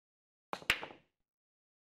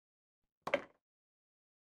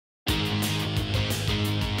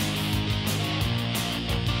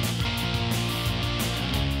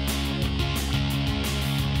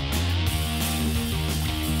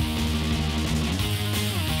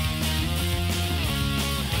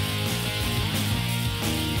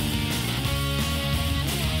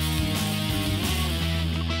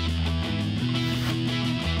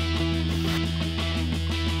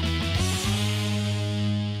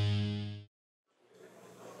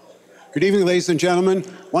Good evening, ladies and gentlemen.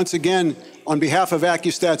 Once again, on behalf of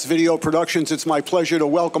Accu-Stats Video Productions, it's my pleasure to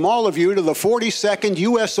welcome all of you to the 42nd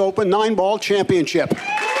U.S. Open 9-Ball Championship.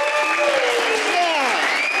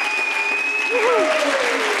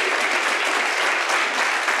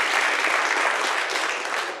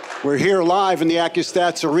 We're here live in the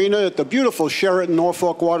Accu-Stats Arena at the beautiful Sheraton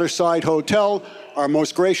Norfolk Waterside Hotel, our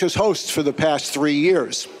most gracious hosts for the past 3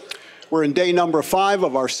 years. We're in day number 5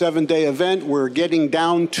 of our 7-day event. We're getting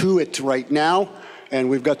down to it right now, and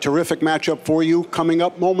we've got terrific matchup for you coming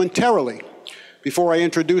up momentarily. Before I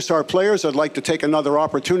introduce our players, I'd like to take another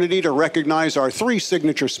opportunity to recognize our 3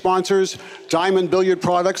 signature sponsors: Diamond Billiard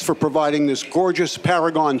Products for providing this gorgeous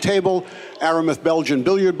Paragon table, Aramuth Belgian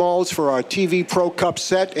billiard balls for our TV Pro Cup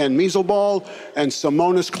set and measle ball, and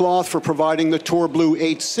Simonis Cloth for providing the Tour Blue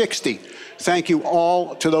 860. Thank you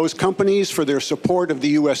all to those companies for their support of the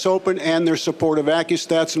U.S. Open and their support of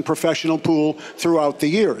Accu-Stats and Professional Pool throughout the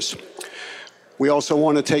years. We also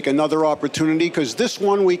want to take another opportunity, because this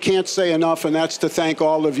one we can't say enough, and that's to thank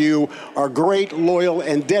all of you, our great, loyal,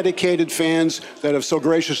 and dedicated fans that have so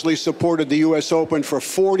graciously supported the U.S. Open for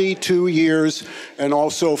 42 years, and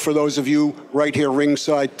also for those of you right here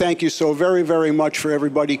ringside. Thank you so very, very much for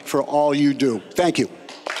everybody for all you do. Thank you.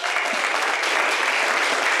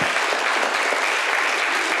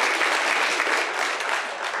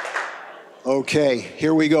 Okay,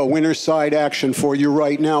 here we go. Winner's side action for you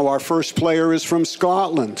right now. Our first player is from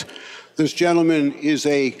Scotland. This gentleman is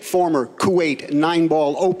a former Kuwait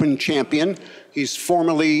 9-Ball Open champion. He's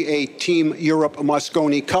formerly a Team Europe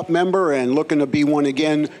Mosconi Cup member and looking to be one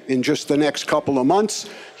again in just the next couple of months.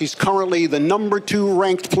 He's currently the #2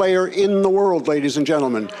 ranked player in the world, ladies and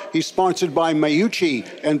gentlemen. He's sponsored by Mayuchi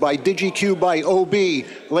and by DigiQ by OB.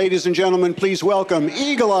 Ladies and gentlemen, please welcome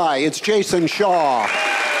Eagle Eye. It's Jayson SHAW.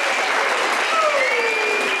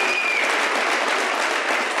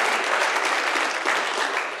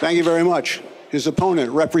 Thank you very much. His opponent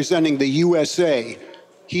representing the USA.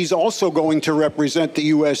 He's also going to represent the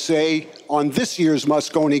USA on this year's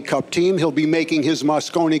Mosconi Cup team. He'll be making his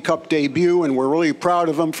Mosconi Cup debut, and we're really proud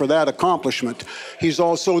of him for that accomplishment. He's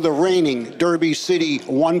also the reigning Derby City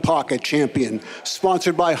One Pocket champion,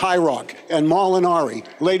 sponsored by High Rock and Molinari.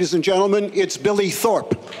 Ladies and gentlemen, it's Billy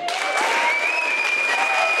Thorpe.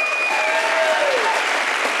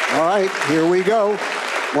 All right, here we go.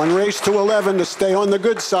 One race to 11 to stay on the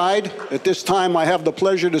good side. At this time, I have the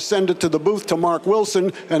pleasure to send it to the booth to Mark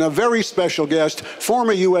Wilson and a very special guest,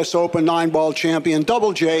 former U.S. Open 9-Ball champion,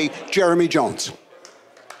 Double J, Jeremy Jones.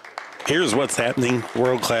 Here's what's happening.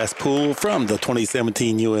 World-class pool from the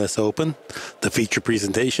 2017 U.S. Open. The feature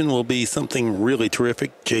presentation will be something really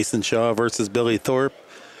terrific. Jayson SHAW versus Billy Thorpe.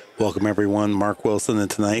 Welcome, everyone. Mark Wilson,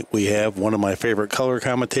 and tonight we have one of my favorite color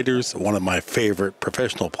commentators, one of my favorite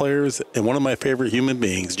professional players, and one of my favorite human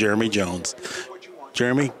beings, Jeremy Jones.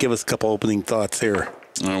 Jeremy, give us a couple opening thoughts here.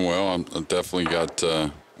 Well, I've definitely got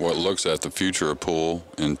what looks at the future of pool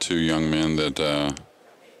and 2 young men that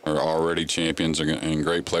are already champions and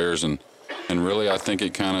great players. And really, I think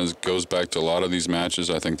it kind of goes back to a lot of these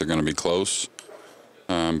matches. I think they're going to be close.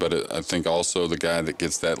 But I think also the guy that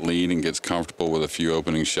gets that lead and gets comfortable with a few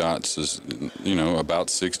opening shots is, you know, about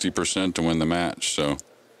 60% to win the match. So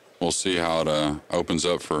we'll see how it opens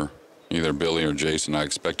up for either Billy or Jayson. I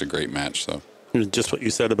expect a great match, though. Just what you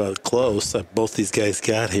said about close, both these guys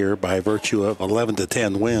got here by virtue of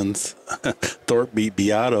 11-10 wins. Thorpe beat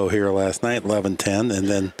Beato here last night, 11-10,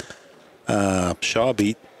 and then Shaw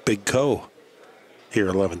beat Big Co here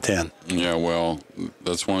 11-10. Yeah, well,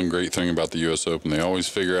 that's one great thing about the U.S. Open. They always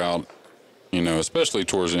figure out, you know, especially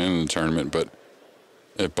towards the end of the tournament, but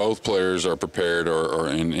if both players are prepared or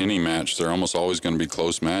in any match, they're almost always going to be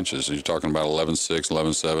close matches. You're talking about 11-6,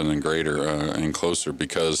 11-7 and greater and closer,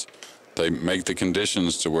 because they make the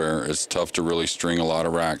conditions to where it's tough to really string a lot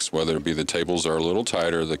of racks, whether it be the tables are a little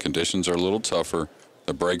tighter, the conditions are a little tougher,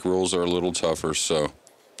 the break rules are a little tougher. So,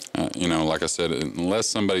 you know, like I said, unless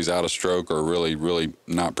somebody's out of stroke or really, really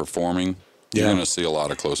not performing, you're going to see a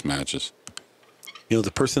lot of close matches. You know,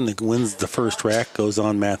 the person that wins the first rack goes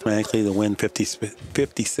on mathematically to win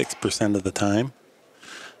 56% of the time.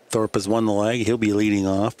 Thorpe has won the leg. He'll be leading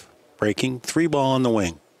off, breaking 3-ball on the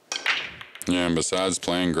wing. Yeah, and besides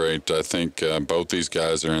playing great, I think both these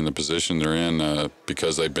guys are in the position they're in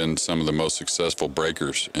because they've been some of the most successful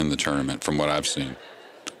breakers in the tournament from what I've seen.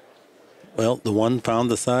 Well, the one found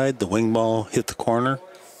the side, the wing ball hit the corner.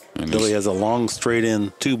 And Billy has a long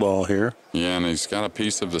straight-in 2-ball here. Yeah, and he's got a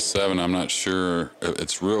piece of the 7. I'm not sure.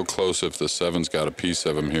 It's real close if the 7's got a piece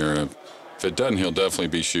of him here. If it doesn't, he'll definitely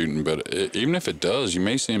be shooting. But even if it does, you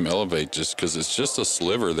may see him elevate just because it's just a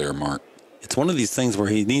sliver there, Mark. It's one of these things where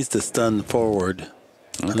he needs to stun forward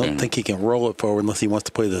I don't think he can roll it forward unless he wants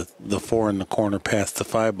to play the 4 in the corner past the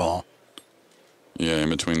 5 ball. Yeah, in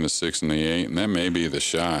between the 6 and the 8, and that may be the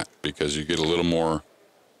shot because you get a little more,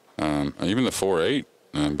 even the 4-8,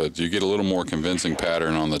 but you get a little more convincing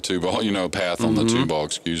pattern on the 2 ball, path on the 2 ball,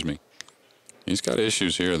 excuse me. He's got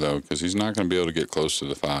issues here, though, because he's not going to be able to get close to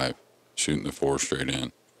the 5, shooting the 4 straight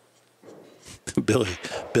in.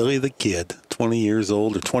 Billy the kid, 20 years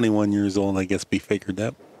old or 21 years old, I guess we figured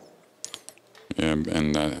that. Yeah,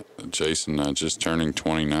 and Jayson just turning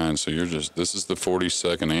 29, so this is the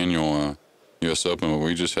 42nd annual U.S. Open, but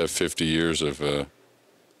we just have 50 years of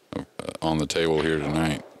on the table here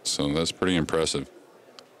tonight, so that's pretty impressive.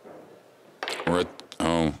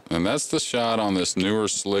 And that's the shot on this newer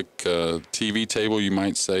slick TV table, you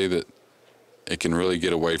might say, that it can really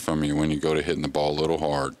get away from you when you go to hitting the ball a little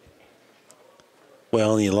hard.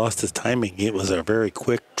 Well, he lost his timing. It was a very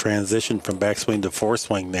quick transition from backswing to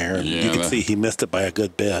foreswing there. Yeah, you can see he missed it by a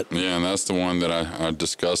good bit. Yeah, and that's the one that I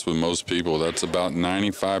discussed with most people. That's about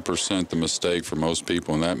 95% the mistake for most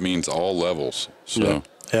people, and that means all levels. So,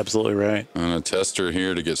 yeah, absolutely right. And a tester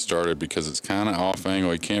here to get started because it's kind of off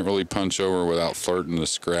angle. He can't really punch over without flirting the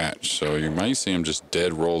scratch. So you might see him just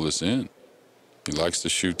dead roll this in. He likes to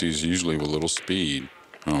shoot these usually with a little speed.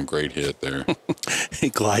 Oh, great hit there. He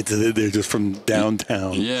glides it in there just from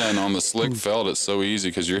downtown. Yeah, and on the slick felt, it's so easy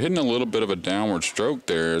because you're hitting a little bit of a downward stroke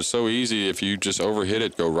there. It's so easy if you just overhit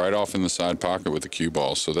it, go right off in the side pocket with the cue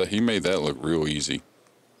ball. So that he made that look real easy.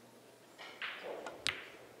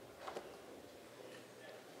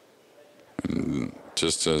 And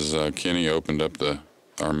just as Kenny opened up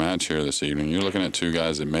our match here this evening, you're looking at 2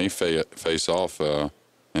 guys that may face off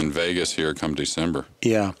in Vegas here come December.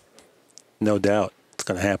 Yeah, no doubt. It's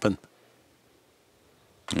going to happen.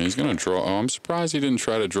 He's going to draw. Oh, I'm surprised he didn't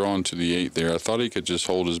try to draw into the 8 there. I thought he could just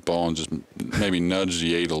hold his ball and just maybe nudge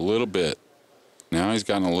the 8 a little bit. Now he's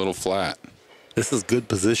gotten a little flat. This is good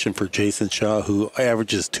position for Jayson SHAW, who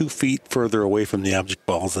averages 2 feet further away from the object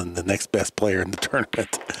balls than the next best player in the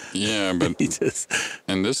tournament. Yeah, but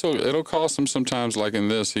and it'll cost him sometimes. Like in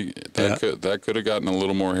this, that could have gotten a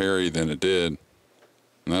little more hairy than it did,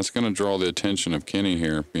 and that's going to draw the attention of Kenny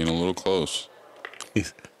here, being a little close.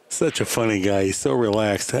 He's such a funny guy. He's so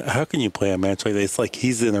relaxed. How can you play a match like that? It's like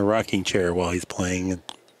he's in a rocking chair while he's playing.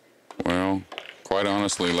 Well, quite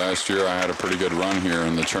honestly, last year I had a pretty good run here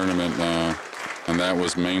in the tournament, and that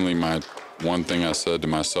was mainly my one thing I said to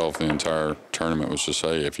myself the entire tournament was just,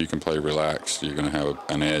 hey, if you can play relaxed, you're going to have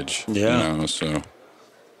an edge. Yeah. So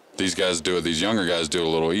these guys do it. These younger guys do it a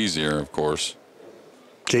little easier, of course.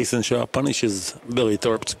 Jayson SHAW punishes Billy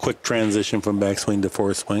Thorpe's quick transition from backswing to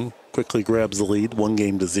foreswing. Quickly grabs the lead,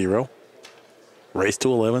 1-0. Race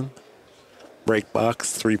to 11. Break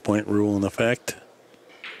box, 3-point rule in effect.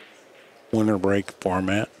 Winner break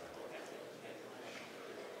format.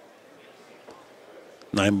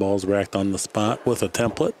 9 balls racked on the spot with a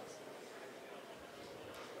template.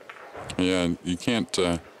 Yeah, you can't,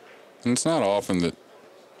 and it's not often that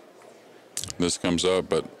this comes up,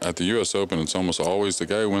 but at the U.S. Open, it's almost always the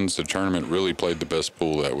guy who wins the tournament really played the best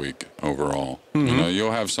pool that week overall. Mm-hmm.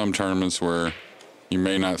 You'll have some tournaments where you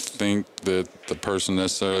may not think that the person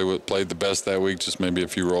necessarily played the best that week, just maybe a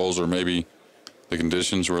few rolls, or maybe the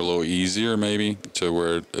conditions were a little easier, maybe, to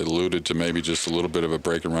where it alluded to maybe just a little bit of a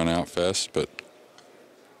break and run out fest. But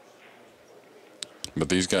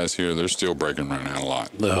these guys here, they're still breaking and running out a lot.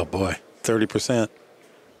 Oh, boy, 30%.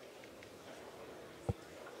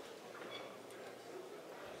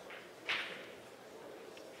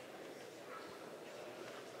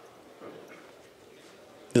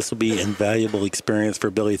 This will be invaluable experience for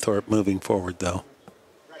Billy Thorpe moving forward, though.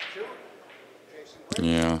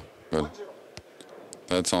 Yeah, but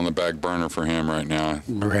that's on the back burner for him right now.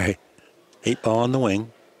 Right. 8 ball on the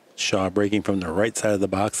wing. SHAW breaking from the right side of the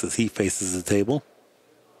box as he faces the table.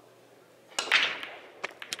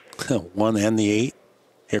 1 and the 8.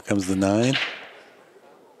 Here comes the 9.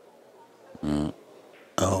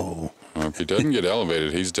 If he doesn't get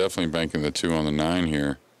elevated, he's definitely banking the 2 on the 9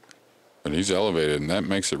 here. But he's elevated, and that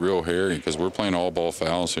makes it real hairy because we're playing all ball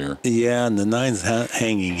fouls here. Yeah, and the 9's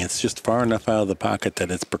hanging. It's just far enough out of the pocket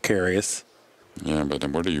that it's precarious. Yeah, but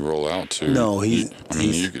then where do you roll out to? No, you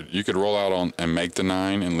could roll out on and make the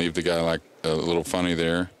 9 and leave the guy like a little funny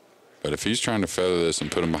there. But if he's trying to feather this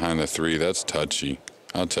and put him behind the 3, that's touchy.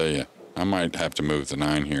 I'll tell you, I might have to move the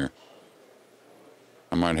 9 here.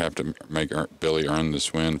 I might have to make Billy earn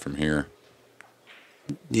this win from here.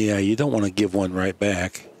 Yeah, you don't want to give one right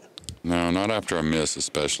back. No, not after a miss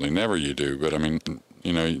especially. Never you do, but I mean,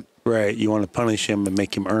 Right, you want to punish him and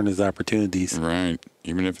make him earn his opportunities. Right,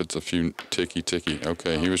 even if it's a few ticky.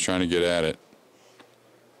 Okay, he was trying to get at it.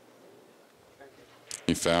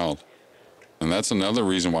 He fouled. And that's another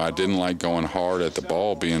reason why I didn't like going hard at the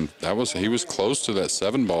ball, being he was close to that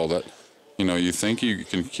 7 ball that, you think you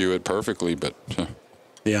can cue it perfectly, but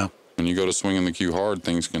Yeah. when you go to swinging the cue hard,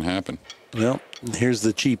 things can happen. Well, here's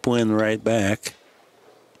the cheap win right back.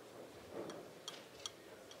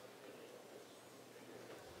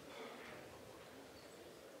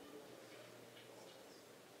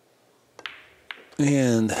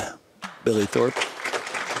 And Billy Thorpe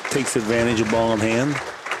takes advantage of ball in hand.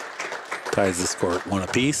 Ties the score at 1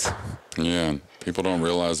 apiece. Yeah, people don't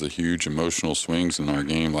realize the huge emotional swings in our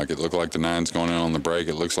game. Like, it looked like the 9's going in on the break.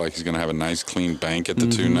 It looks like he's going to have a nice clean bank at the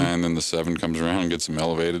 2-9. Then the 7 comes around and gets him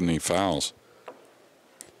elevated, and he fouls.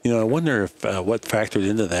 I wonder if what factored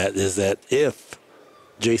into that is that if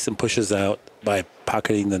Jayson pushes out by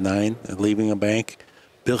pocketing the 9 and leaving a bank,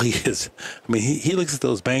 Billy he looks at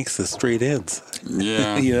those banks as straight ends.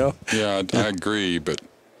 Yeah. Yeah, I agree, but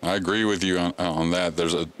I agree with you on that.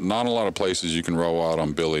 There's not a lot of places you can roll out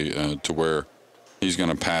on Billy to where he's going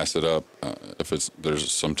to pass it up if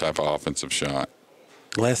there's some type of offensive shot.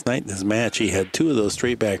 Last night in his match, he had 2 of those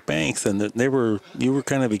straight back banks, and you were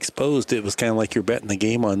kind of exposed. It was kind of like you're betting the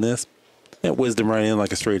game on this. That wisdom right in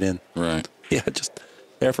like a straight in. Right. Yeah, just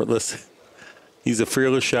effortless. He's a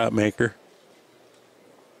fearless shot maker.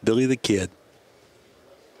 Billy the Kid.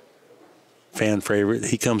 Fan favorite.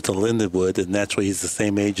 He comes to Lindenwood, and naturally he's the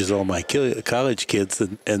same age as all my college kids,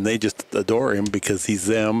 and they just adore him because he's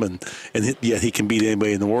them, and yet he can beat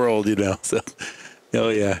anybody in the world, So,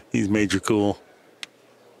 yeah, he's major cool.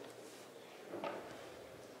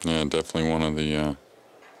 Yeah, definitely one of the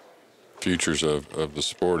futures of the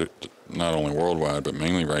sport, not only worldwide, but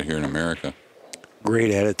mainly right here in America. Great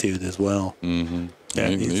attitude as well. Mm-hmm. Yeah,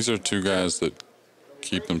 these are 2 guys that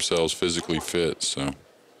keep themselves physically fit, so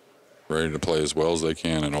ready to play as well as they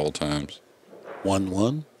can at all times.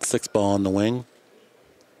 1-1, 6 ball on the wing.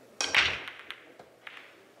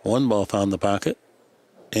 1 ball found the pocket,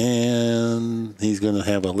 and he's going to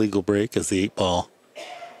have a legal break as the 8 ball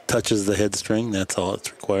touches the head string. That's all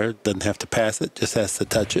it's required. Doesn't have to pass it, just has to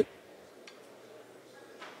touch it.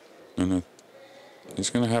 And he's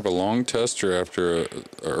going to have a long tester after an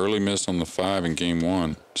early miss on the 5 in game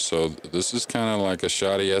 1. So this is kind of like a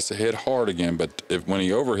shot he has to hit hard again, but when he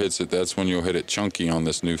overhits it, that's when you'll hit it chunky on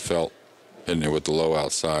this new felt, hitting it with the low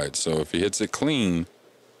outside. So if he hits it clean,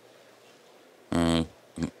 I've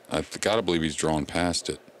got to believe he's drawn past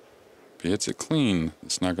it. If he hits it clean,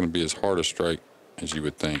 it's not going to be as hard a strike as you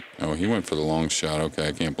would think. Oh, he went for the long shot. Okay,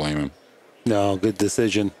 I can't blame him. No, good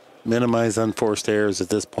decision. Minimize unforced errors at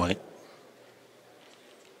this point.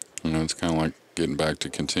 It's kind of like getting back to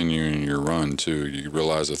continuing your run, too. You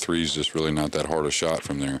realize a 3 is just really not that hard a shot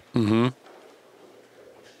from there. Mm-hmm.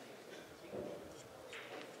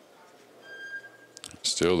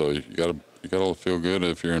 Still, though, you gotta feel good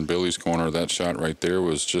if you're in Billy's corner. That shot right there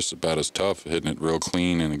was just about as tough, hitting it real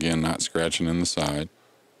clean and, again, not scratching in the side.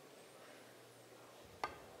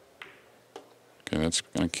 Okay, that's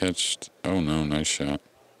going to catch. Oh, no, nice shot.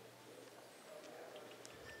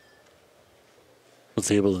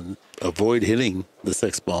 Was able to avoid hitting the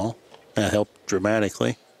 6 ball. That helped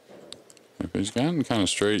dramatically. If he's gotten kind of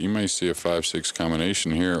straight, you may see a 5-6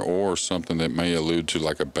 combination here, or something that may allude to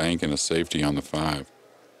like a bank and a safety on the 5.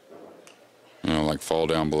 Like fall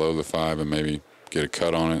down below the 5 and maybe get a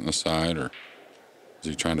cut on it in the side, or is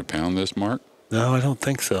he trying to pound this, Mark? No, I don't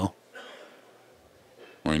think so.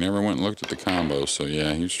 Well, he never went and looked at the combo, so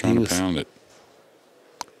yeah, he was trying to pound it.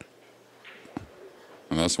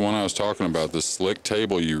 And that's the one I was talking about. This slick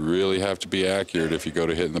table, you really have to be accurate if you go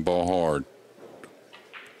to hitting the ball hard.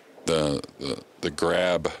 The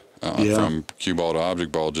grab from cue ball to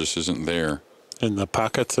object ball just isn't there. And the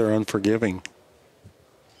pockets are unforgiving.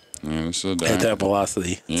 Yeah, this is a diamond. At that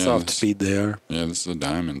velocity. Yeah, soft speed there. Yeah, this is a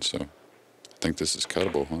diamond, so I think this is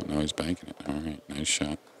cuttable. Oh, no, he's banking it. All right, nice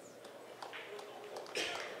shot.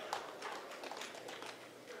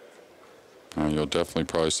 You'll definitely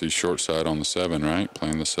probably see short side on the 7, right?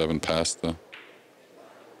 Playing the 7 past the...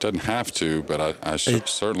 Doesn't have to, but I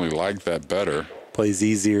certainly like that better. Plays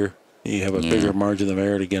easier. You have a bigger margin of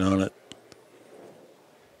error to get on it.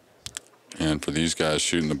 And for these guys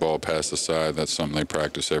shooting the ball past the side, that's something they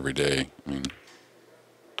practice every day. I mean,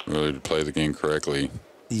 really to play the game correctly,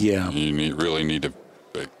 you really need to,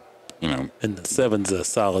 And the 7's a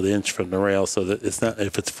solid inch from the rail, so that it's not.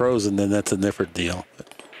 If it's frozen, then that's a different deal.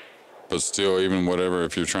 But still, even whatever,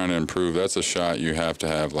 if you're trying to improve, that's a shot you have to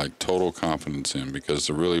have like total confidence in, because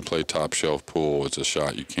to really play top shelf pool, it's a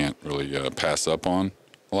shot you can't really pass up on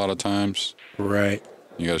a lot of times. Right.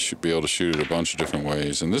 You got to be able to shoot it a bunch of different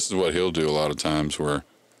ways. And this is what he'll do a lot of times, where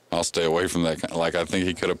I'll stay away from that. Like, I think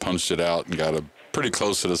he could have punched it out and got a pretty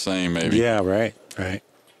close to the same, maybe. Yeah, right. Is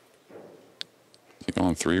he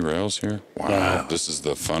going 3 rails here? Wow. This is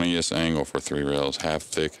the funniest angle for 3 rails. Half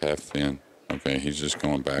thick, half thin. Okay, he's just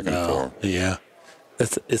going back and forth. Yeah.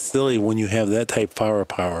 It's silly when you have that type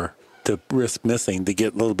firepower to risk missing to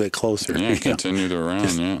get a little bit closer. Yeah, continue the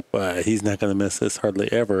round, But he's not going to miss this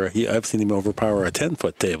hardly ever. I've seen him overpower a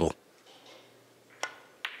 10-foot table.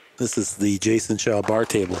 This is the Jayson SHAW bar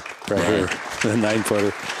table right here, the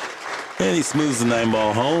 9-footer. And he smooths the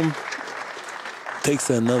 9-ball home. Takes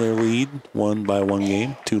another lead, 1-1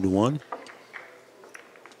 game, 2-1.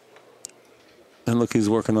 And look, he's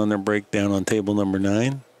working on their breakdown on table number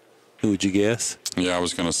 9. Who would you guess? Yeah, I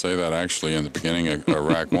was going to say that actually in the beginning of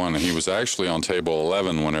rack 1. He was actually on table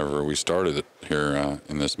 11 whenever we started it here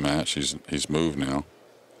in this match. He's moved now.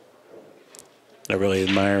 I really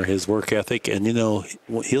admire his work ethic. And, you know,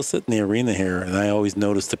 he'll sit in the arena here, and I always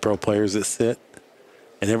notice the pro players that sit.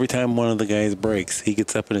 And every time one of the guys breaks, he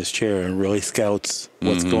gets up in his chair and really scouts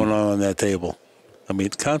what's going on that table. I mean,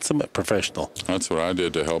 consummate professional. That's what I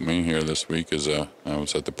did to help me here this week. Is I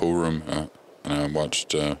was at the pool room and I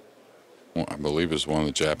watched, I believe it was one of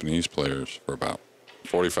the Japanese players for about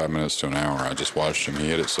 45 minutes to an hour. I just watched him. He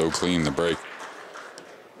hit it so clean, the break.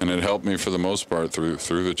 And it helped me for the most part through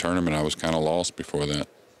the tournament. I was kind of lost before that.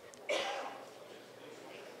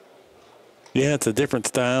 Yeah, it's a different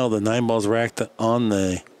style. The 9-ball's racked on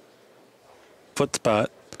the foot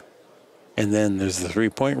spot. And then there's the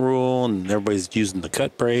 3-point rule, and everybody's using the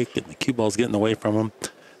cut break, and the cue ball's getting away from them.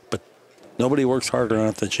 But nobody works harder on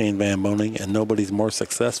it than Shane Van Boening, and nobody's more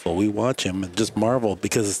successful. We watch him and just marvel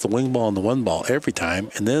because it's the wing ball and the 1 ball every time,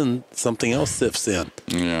 and then something else sifts in.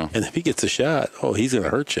 Yeah. And if he gets a shot, he's going to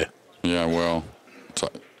hurt you. Yeah, well,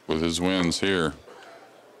 with his wins here,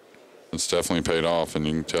 it's definitely paid off, and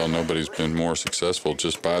you can tell nobody's been more successful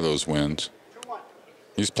just by those wins.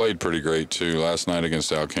 He's played pretty great, too. Last night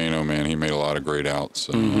against Alcano, man, he made a lot of great outs.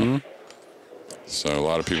 So a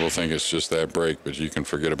lot of people think it's just that break, but you can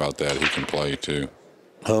forget about that. He can play, too.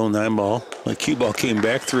 9-ball. The cue ball came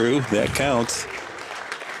back through. That counts.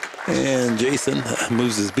 And Jayson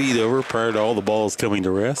moves his bead over prior to all the balls coming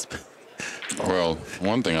to rest. Well,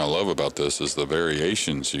 one thing I love about this is the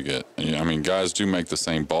variations you get. I mean, guys do make the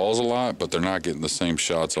same balls a lot, but they're not getting the same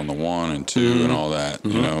shots on the 1 and 2 and all that,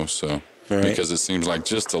 you know, so... Right. Because it seems like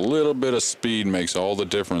just a little bit of speed makes all the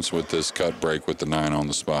difference with this cut break with the 9 on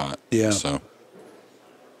the spot. Yeah. So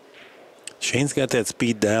Shane's got that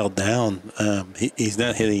speed dialed down. He's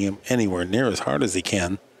not hitting him anywhere near as hard as he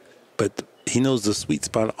can, but he knows the sweet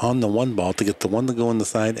spot on the 1 ball to get the 1 to go in the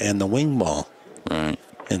side and the wing ball. Right.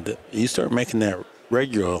 And you start making that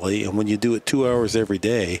regularly, and when you do it 2 hours every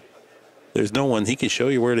day, there's no one. He can show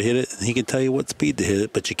you where to hit it, and he can tell you what speed to hit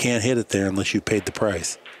it, but you can't hit it there unless you paid the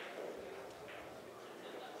price.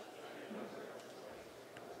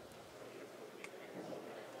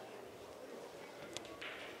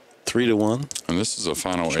 Three to 1. And this is a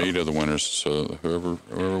final 8 of the winners. So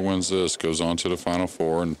whoever wins this goes on to the final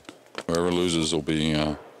 4, and whoever loses will be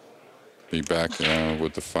back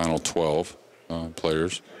with the final 12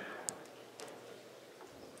 players.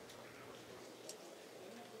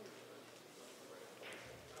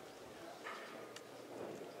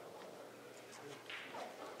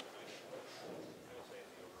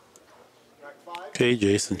 Okay,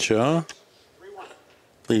 Jayson SHAW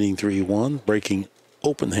leading 3-1, breaking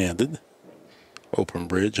open-handed. Open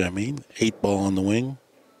bridge, 8-ball on the wing.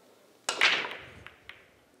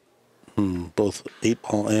 Both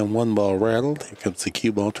 8-ball and 1-ball rattled. Here comes the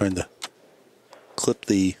cue ball trying to clip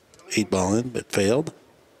the 8-ball in, but failed.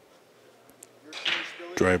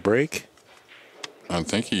 Dry break. I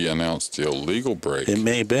think he announced the illegal break. It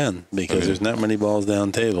may have been, because there's not many balls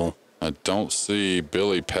down table. I don't see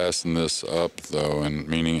Billy passing this up, though, and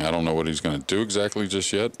meaning I don't know what he's going to do exactly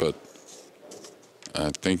just yet, but I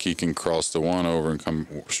think he can cross the 1 over and come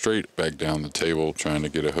straight back down the table trying to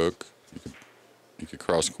get a hook. He could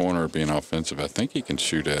cross corner being offensive. I think he can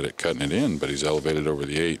shoot at it, cutting it in, but he's elevated over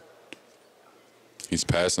the 8. He's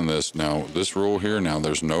passing this. Now, this rule here, now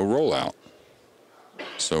there's no rollout.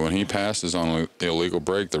 So when he passes on the illegal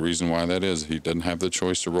break, the reason why that is he doesn't have the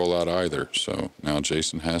choice to roll out either. So now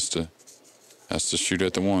Jayson has to shoot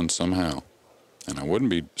at the 1 somehow. And I wouldn't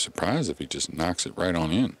be surprised if he just knocks it right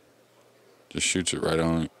on in. Just shoots it right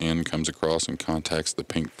on in, comes across and contacts the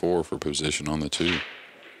pink 4 for position on the 2.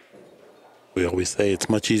 We always say it's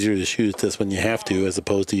much easier to shoot at this when you have to as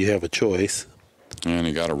opposed to you have a choice. And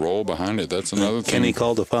he got a roll behind it. That's another thing. Kenny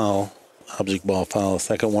called a foul. Object ball foul,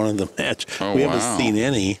 second one of the match. Oh, we wow. haven't seen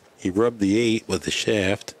any. He rubbed the 8 with the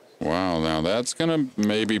shaft. Wow, now that's going to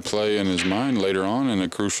maybe play in his mind later on in a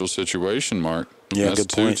crucial situation, Mark. Yeah, that's good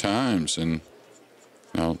 2 point. times. And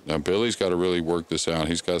Now Billy's got to really work this out.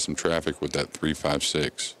 He's got some traffic with that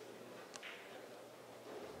 3-5-6.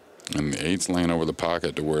 And the 8's laying over the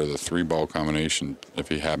pocket to where the 3-ball combination, if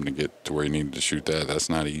he happened to get to where he needed to shoot that, that's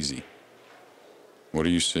not easy. What do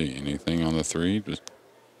you see? Anything on the 3? Just,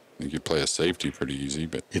 I think you play a safety pretty easy,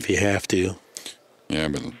 but if you have to. Yeah,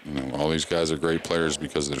 but all these guys are great players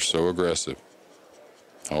because they're so aggressive.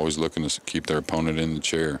 Always looking to keep their opponent in the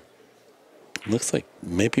chair. Looks like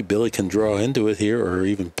maybe Billy can draw into it here, or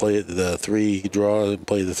even play the 3, draw and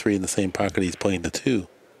play the 3 in the same pocket he's playing the 2.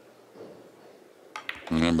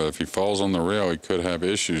 Yeah, but if he falls on the rail, he could have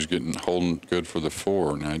issues holding good for the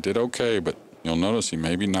 4. Now, he did okay, but you'll notice he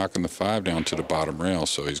may be knocking the 5 down to the bottom rail,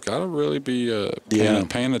 so he's got to really be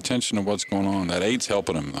paying attention to what's going on. That 8's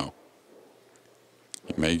helping him, though.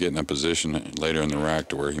 He may get in a position later in the rack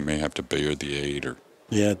to where he may have to billiard the 8 or...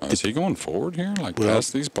 Yeah. Is he going forward here,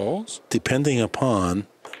 past these balls? Depending upon.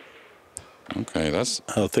 Okay, that's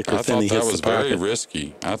how thick or I thin he thought that hits was the very pocket.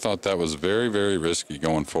 risky. I thought that was very, very risky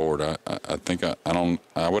going forward. I think I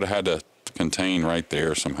would have had to contain right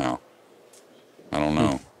there somehow. I don't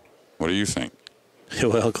know. What do you think?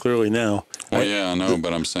 Well, clearly now. Well, yeah, I know,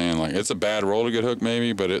 but I'm saying it's a bad roll to get hooked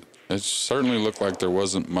maybe, but it certainly looked like there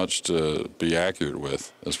wasn't much to be accurate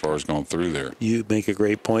with as far as going through there. You make a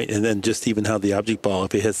great point, and then just even how the object ball,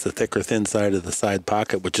 if it hits the thick or thin side of the side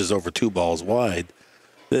pocket, which is over 2 balls wide,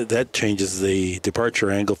 that changes the departure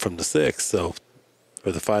angle from the 6, so,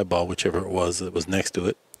 or the 5 ball, whichever it was that was next to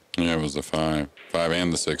it. Yeah, it was the 5. 5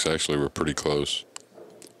 and the 6 actually were pretty close.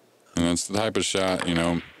 And that's the type of shot,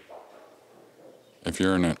 if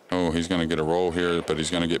you're in it, he's going to get a roll here, but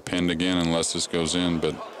he's going to get pinned again unless this goes in.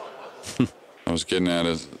 But I was getting at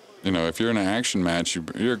is, if you're in an action match,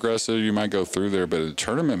 you're aggressive, you might go through there, but a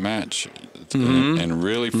tournament match, in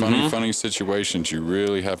really funny situations, you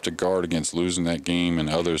really have to guard against losing that game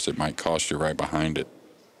and others that might cost you right behind it.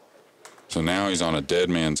 So now he's on a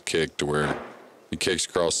dead man's kick to where he kicks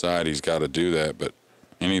cross side, he's got to do that, but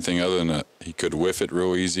anything other than that, he could whiff it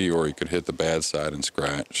real easy or he could hit the bad side and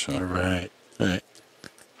scratch. So. All right.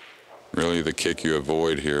 Really the kick you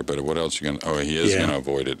avoid here, but what else you going to... Oh, he is going to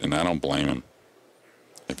avoid it, and I don't blame him.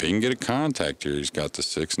 If he can get a contact here, he's got the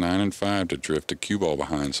 6, 9, and 5 to drift a cue ball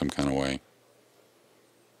behind some kind of way.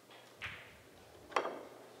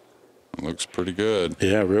 It looks pretty good.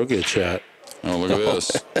 Yeah, real good shot. Oh, look at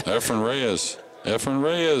this. Efren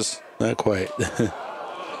Reyes. Not quite.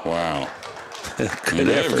 Wow. He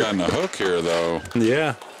may have gotten a hook here, though.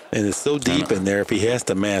 Yeah, and it's so deep in there, if he has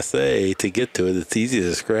to masse to get to it, it's easy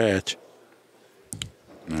to scratch.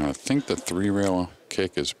 Now, I think the 3-rail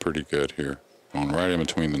kick is pretty good here. Going right in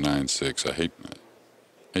between the 9-6. I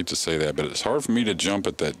hate to say that, but it's hard for me to jump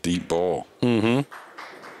at that deep ball. Mm-hmm.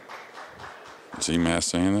 Is he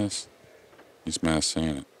massing this? He's massing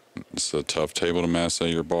it. It's a tough table to masse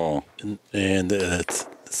your ball. And it's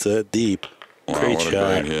that deep. Wow, great what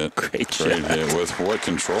shot. a great hit. Great hit with what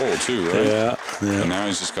control, too, right? Yeah. And now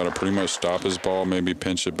he's just got to pretty much stop his ball, maybe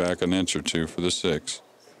pinch it back an inch or two for the 6.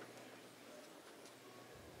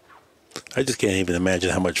 I just can't even imagine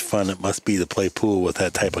how much fun it must be to play pool with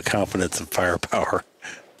that type of confidence and firepower.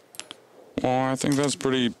 Well, I think that's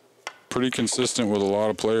pretty consistent with a lot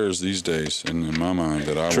of players these days, in my mind,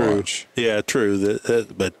 that I watch. Yeah, true.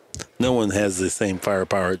 But no one has the same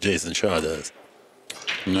firepower that Jayson SHAW does.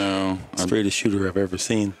 No. Straightest shooter I've ever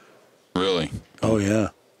seen. Really? Oh, yeah.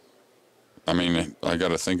 I mean, I got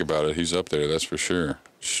to think about it. He's up there, that's for sure.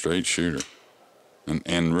 Straight shooter.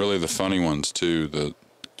 And really the funny ones, too. The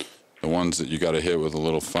ones that you got to hit with a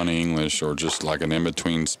little funny English or just like an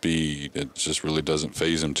in-between speed. It just really doesn't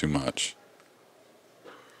faze him too much.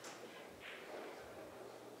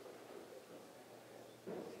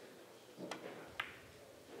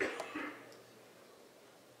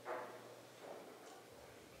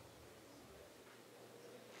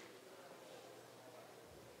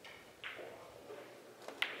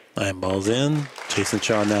 Nine balls in. Jayson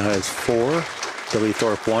SHAW now has 4. Billy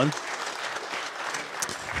Thorpe 1.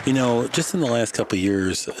 Just in the last couple of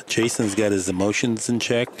years, Jayson's got his emotions in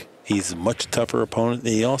check. He's a much tougher opponent.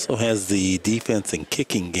 He also has the defense and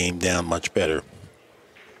kicking game down much better.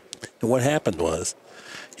 And what happened was,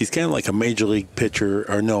 he's kind of like a major league pitcher,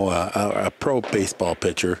 or a pro baseball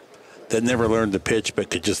pitcher that never learned to pitch but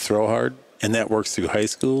could just throw hard. And that works through high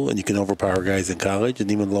school, and you can overpower guys in college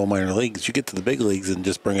and even low minor leagues. You get to the big leagues and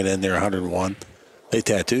just bring it in there 101. They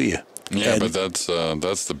tattoo you. Yeah, but that's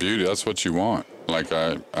the beauty. That's what you want. Like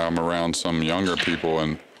I'm around some younger people,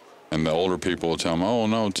 and the older people will tell them, oh,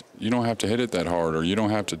 no, you don't have to hit it that hard, or you don't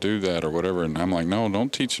have to do that, or whatever. And I'm like, no,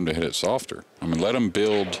 don't teach them to hit it softer. I mean, let them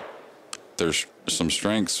build there's some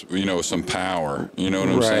strengths, you know, some power. You know what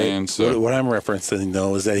I'm saying? So what I'm referencing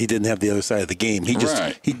though is that he didn't have the other side of the game. He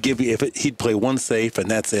just he'd give you he'd play one safe and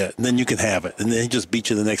that's it, and then you can have it, and then he just beat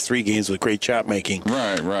you the next 3 games with great shot making.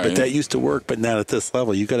 Right. But that used to work, but not at this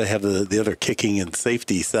level. You got to have the other kicking and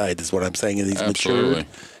safety side is what I'm saying. And he's matured.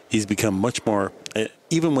 He's become much more.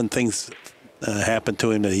 Even when things happen to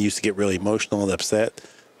him that he used to get really emotional and upset.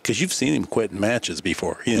 Because you've seen him quit in matches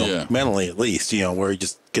before, you know, mentally at least, you know, where he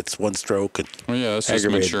just gets one stroke and that's just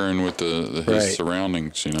maturing with his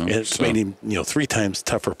surroundings, you know. It's made him, you know, 3 times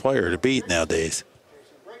tougher player to beat nowadays.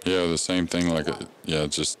 Yeah, the same thing. But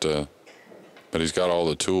he's got all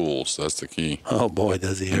the tools. That's the key. Oh boy,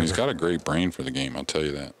 does he! And he's got a great brain for the game. I'll tell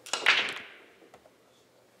you that.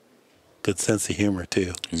 Good sense of humor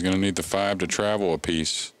too. He's going to need the 5 to travel a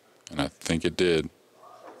piece, and I think it did.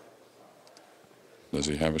 Does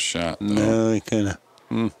he have a shot, though? No, he kind of.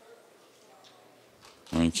 I mean,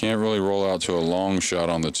 he can't really roll out to a long shot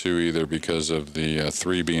on the 2 either because of the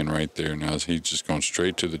 3 being right there. Now, is he just going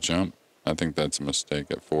straight to the jump? I think that's a mistake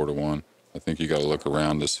at 4 to 1. I think you got to look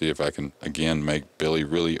around to see if I can, again, make Billy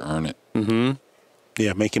really earn it. Mm-hmm.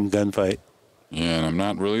 Yeah, make him gunfight. Yeah, and I'm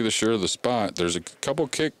not really sure of the spot. There's a couple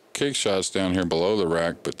kick shots down here below the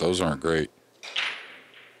rack, but those aren't great.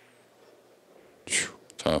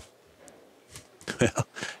 Tough. Well,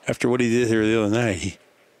 after what he did here the other night, he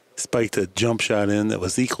spiked a jump shot in that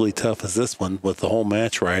was equally tough as this one with the whole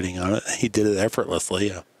match riding on it. He did it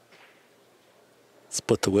effortlessly.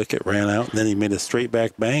 Split the wicket, ran out, and then he made a straight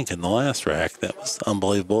back bank in the last rack. That was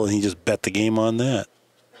unbelievable, and he just bet the game on that.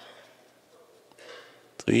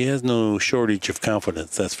 So he has no shortage of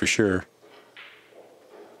confidence, that's for sure.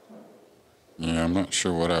 Yeah, I'm not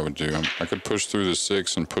sure what I would do. I could push through the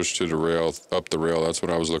 6 and push to the rail, up the rail. That's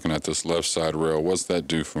what I was looking at, this left side rail. What's that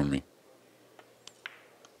do for me?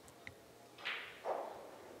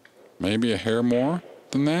 Maybe a hair more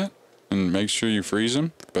than that, and make sure you freeze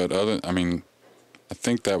him. But I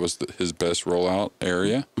think that was his best rollout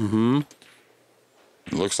area. Mm-hmm.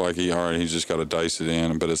 It looks like he's just got to dice it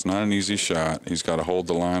in, but it's not an easy shot. He's got to hold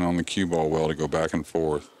the line on the cue ball well to go back and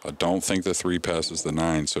forth. I don't think the 3 passes the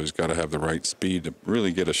 9, so he's got to have the right speed to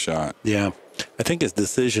really get a shot. Yeah. I think his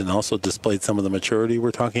decision also displayed some of the maturity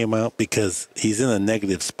we're talking about because he's in a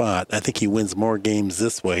negative spot. I think he wins more games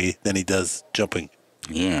this way than he does jumping.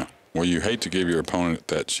 Yeah. Well, you hate to give your opponent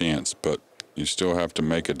that chance, but you still have to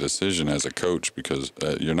make a decision as a coach because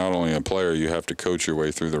you're not only a player, you have to coach your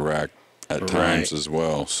way through the rack at times as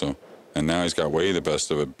well. So, and now he's got way the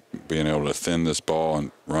best of it, being able to thin this ball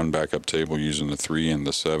and run back up table using the 3 and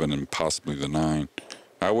the 7 and possibly the 9.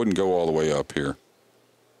 I wouldn't go all the way up here.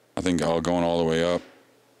 I think going all the way up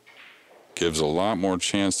gives a lot more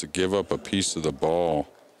chance to give up a piece of the ball.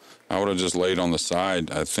 I would have just laid on the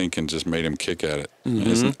side, I think, and just made him kick at it.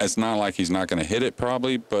 Mm-hmm. It's not like he's not going to hit it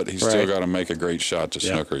probably, but he's still got to make a great shot to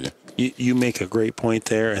snooker you. You make a great point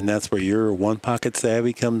there, and that's where your one-pocket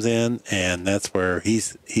savvy comes in, and that's where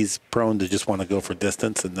he's prone to just want to go for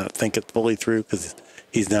distance and not think it fully through because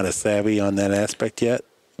he's not as savvy on that aspect yet.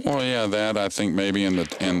 Well, yeah, that I think maybe and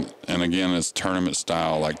again it's tournament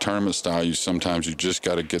style. Like tournament style, sometimes you just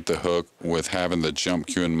got to get the hook with having the jump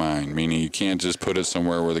cue in mind. Meaning you can't just put it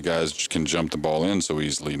somewhere where the guys can jump the ball in so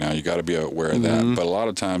easily. Now you got to be aware of that. But a lot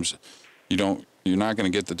of times you're not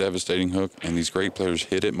going to get the devastating hook, and these great players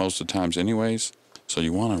hit it most of the times anyways. So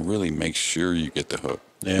you want to really make sure you get the hook.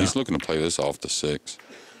 Yeah. He's looking to play this off the 6,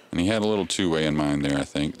 and he had a little 2-way in mind there. I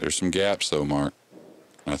think there's some gaps though, Mark.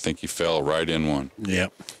 I think he fell right in one.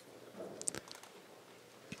 Yep.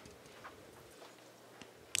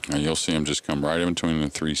 And you'll see him just come right in between the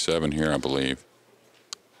 3-7 here, I believe.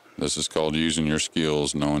 This is called using your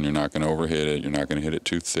skills, knowing you're not going to overhit it. You're not going to hit it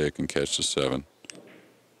too thick and catch the 7.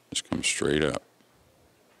 Just come straight up.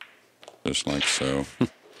 Just like so.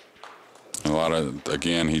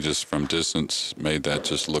 Again, he just from distance made that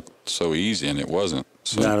just look so easy, and it wasn't.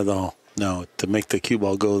 So. Not at all. No, to make the cue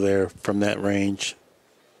ball go there from that range.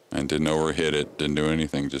 And didn't overhit it, didn't do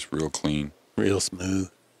anything, just real clean. Real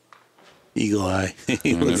smooth. Eagle eye.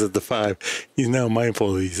 He looks at the 5. He's now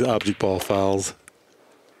mindful of these object ball fouls.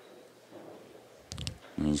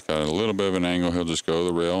 And he's got a little bit of an angle. He'll just go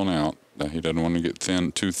the rail and out. He doesn't want to get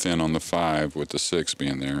too thin on the 5 with the 6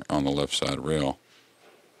 being there on the left side rail.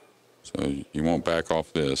 So he won't back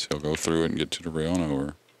off this. He'll go through it and get to the rail and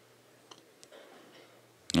over.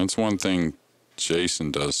 That's one thing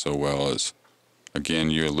Jayson does so well is,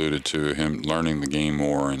 again, you alluded to him learning the game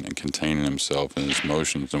more and containing himself and his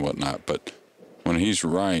motions and whatnot. But when he's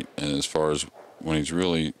right, as far as when he's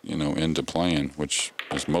really, into playing, which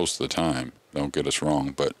is most of the time, don't get us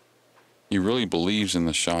wrong, but he really believes in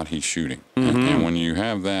the shot he's shooting. Mm-hmm. And when you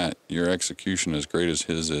have that, your execution, as great as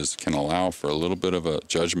his is, can allow for a little bit of a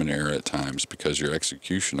judgment error at times because your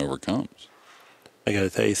execution overcomes. I got to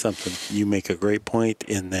tell you something. You make a great point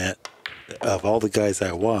in that of all the guys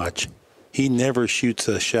I watch, he never shoots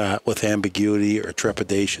a shot with ambiguity or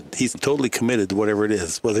trepidation. He's totally committed to whatever it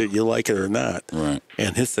is, whether you like it or not. Right.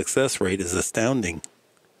 And his success rate is astounding.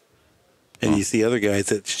 And you see other guys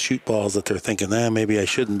that shoot balls that they're thinking, maybe I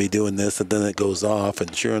shouldn't be doing this, and then it goes off,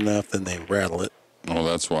 and sure enough, then they rattle it. Well,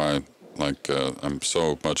 that's why, I'm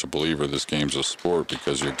so much a believer this game's a sport,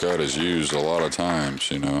 because your gut is used a lot of times,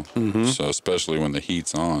 you know. Mm-hmm. So especially when the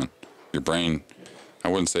heat's on, your brain, I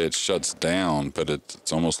wouldn't say it shuts down, but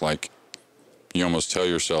it's almost like you almost tell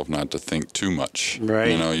yourself not to think too much. Right.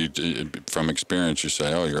 You know, from experience, you say,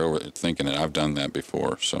 you're overthinking it. I've done that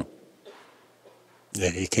before, so.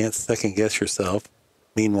 Yeah, you can't second guess yourself.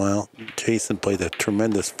 Meanwhile, Jayson played a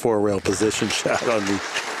tremendous 4-rail position shot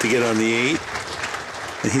to get on the 8.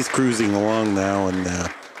 And he's cruising along now, and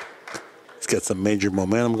he's got some major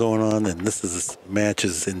momentum going on. And this match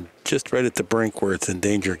is in just right at the brink where it's in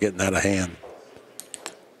danger of getting out of hand.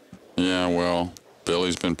 Yeah, well,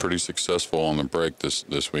 Billy's been pretty successful on the break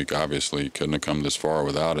this week. Obviously, he couldn't have come this far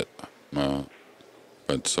without it.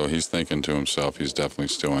 But so he's thinking to himself, he's definitely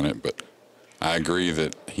still in it. But I agree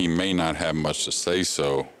that he may not have much to say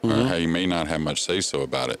so, or he may not have much say so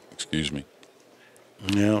about it. Excuse me.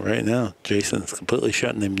 Yeah, right now, Jayson's completely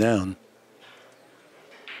shutting him down.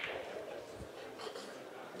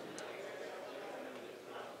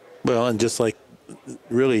 Well, and just like,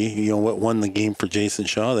 really, what won the game for Jayson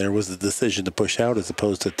SHAW there was the decision to push out as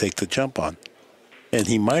opposed to take the jump on. And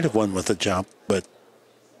he might have won with the jump, but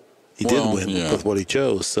he did win with what he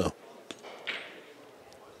chose, so.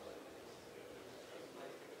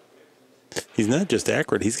 He's not just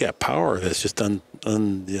accurate, he's got power that's just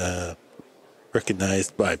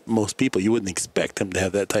recognized by most people. You wouldn't expect him to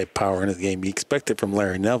have that type of power in his game. You expect it from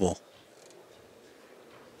Larry Neville.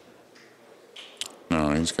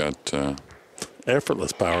 No, he's got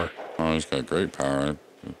effortless power. Oh, he's got great power.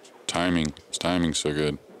 Timing, his timing's so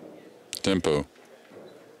good. Tempo.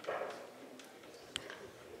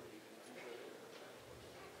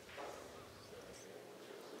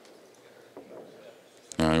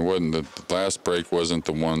 No, it wasn't. The last break wasn't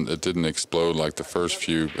the one. It didn't explode like the first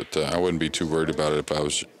few, but I wouldn't be too worried about it if I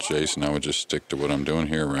was Jayson. I would just stick to what I'm doing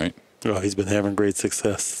here, right? Well, he's been having great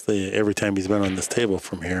success every time he's been on this table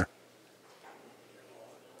from here.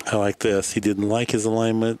 I like this. He didn't like his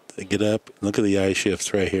alignment. Get up. Look at the eye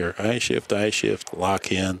shifts right here. Eye shift,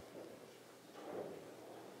 lock in.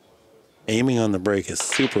 Aiming on the break is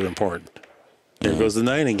super important. There goes the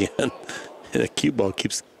 9 again. And the cue ball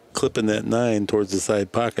keeps clipping that 9 towards the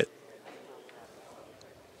side pocket.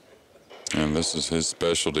 And this is his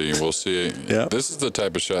specialty. We'll see. Yep. This is the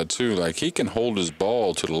type of shot, too. Like, he can hold his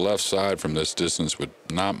ball to the left side from this distance with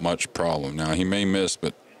not much problem. Now, he may miss,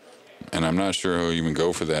 and I'm not sure he'll even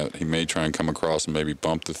go for that. He may try and come across and maybe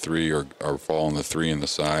bump the 3 or fall on the 3 in the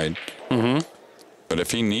side. Mm-hmm. But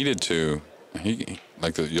if he needed to,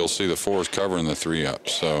 you'll see the 4 is covering the 3 up.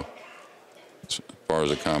 So, as far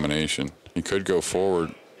as a combination, he could go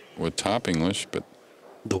forward with top English, but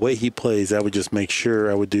the way he plays, I would just make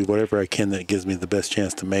sure I would do whatever I can that gives me the best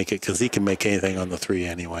chance to make it, because he can make anything on the 3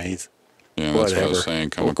 anyways. Yeah, that's what I was saying.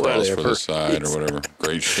 Come across for the side or whatever.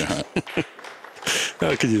 Great shot.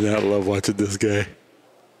 How could you not love watching this guy?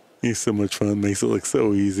 He's so much fun. Makes it look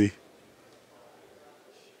so easy.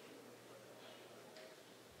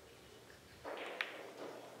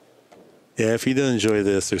 Yeah, if you don't enjoy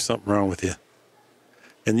this, there's something wrong with you.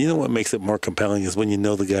 And you know what makes it more compelling is when you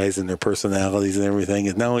know the guys and their personalities and everything.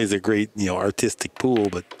 And not only is it a great, artistic pool,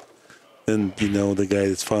 but then you know the guy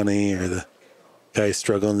that's funny or the guy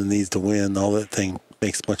struggling and needs to win. All that thing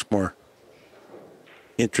makes much more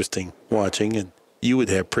interesting watching. And you would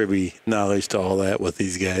have privy knowledge to all that with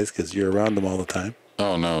these guys because you're around them all the time.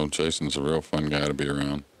 Oh, no, Jayson's a real fun guy to be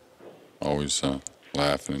around. Always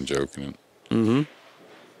laughing and joking. Mm-hmm.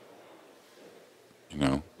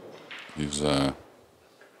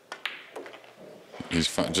 He's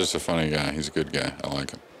fun, just a funny guy. He's a good guy. I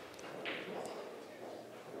like him.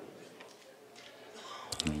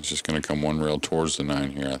 He's just going to come one rail towards the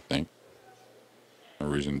 9 here, I think. No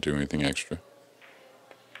reason to do anything extra.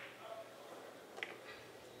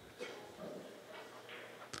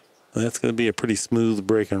 That's going to be a pretty smooth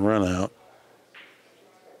break and run out.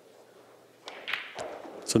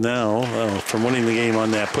 So now, from winning the game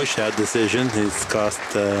on that push-out decision, it's cost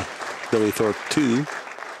Billy Thorpe 2.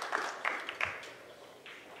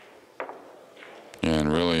 Yeah,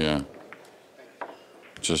 and really,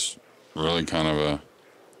 just really kind of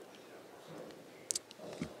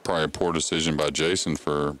probably a poor decision by Jayson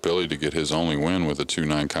for Billy to get his only win with a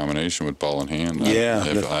 2-9 combination with ball in hand. Yeah.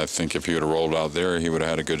 I think if he would have rolled out there, he would have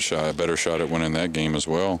had a good shot, a better shot at winning that game as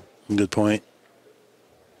well. Good point.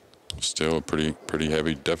 Still a pretty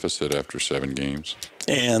heavy deficit after 7 games.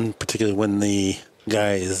 And particularly when the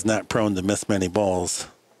guy is not prone to miss many balls.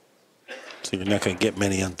 So you're not going to get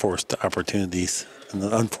many unforced opportunities and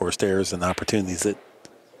the unforced errors and opportunities that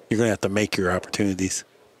you're going to have to make your opportunities.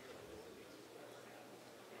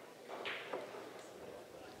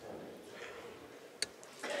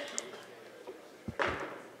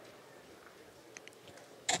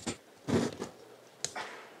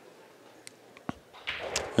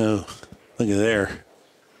 Oh, look at there.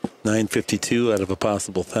 952 out of a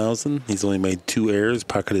possible 1,000. He's only made 2 errors,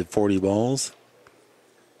 pocketed 40 balls.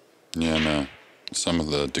 Yeah, no. Some of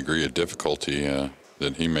the degree of difficulty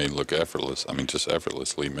that he made look effortless. I mean, just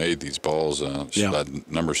effortlessly made these balls. That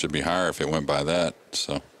number should be higher if it went by that.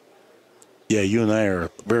 So. Yeah, you and I are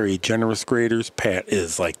very generous graders. Pat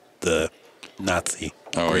is like the Nazi.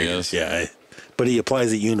 Oh, grader. he is? Yeah, but he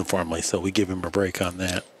applies it uniformly, so we give him a break on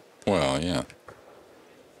that. Well, yeah.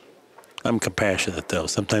 I'm compassionate, though.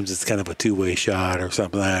 Sometimes it's kind of a two-way shot or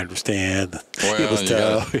something. I understand.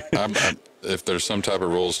 Well, if there's some type of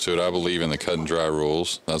rules to it, I believe in the cut and dry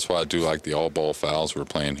rules. That's why I do like the all-ball fouls we're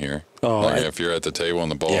playing here. Oh, like if you're at the table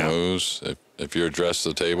and the ball moves, if you're addressed to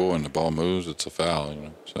the table and the ball moves, it's a foul.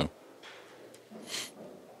 So.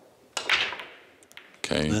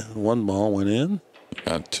 Okay. 1 ball went in.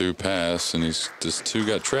 Got 2 pass, and this 2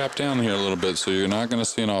 got trapped down here a little bit, so you're not going to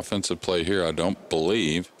see an offensive play here, I don't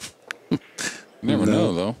believe. You never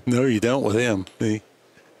know, though. No, you don't with him.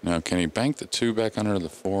 Now, can he bank the 2 back under the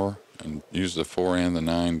 4 and use the 4 and the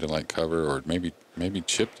 9 to like cover, or maybe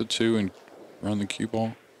chip the 2 and run the cue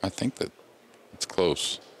ball? I think that it's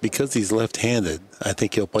close. Because he's left-handed, I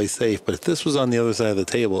think he'll play safe. But if this was on the other side of the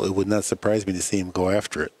table, it would not surprise me to see him go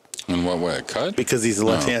after it. In what way? A cut? Because he's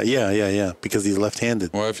left-handed. Yeah. Because he's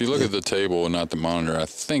left-handed. Well, if you look at the table and not the monitor, I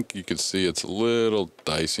think you could see it's a little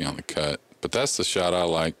dicey on the cut. But that's the shot I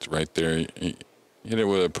liked right there. He hit it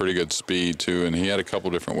with a pretty good speed, too, and he had a couple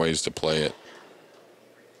different ways to play it.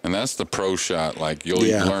 And that's the pro shot. Like, you'll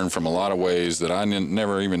learn from a lot of ways that I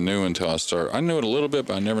never even knew until I started. I knew it a little bit,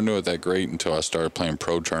 but I never knew it that great until I started playing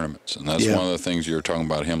pro tournaments. And that's one of the things you were talking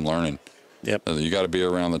about him learning. Yep. You got to be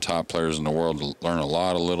around the top players in the world to learn a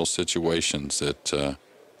lot of little situations that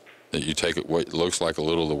you take what looks like a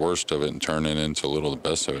little of the worst of it and turn it into a little of the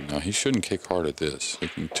best of it. Now, he shouldn't kick hard at this. He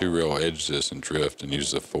can 2-rail edge this and drift and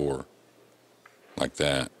use the 4 like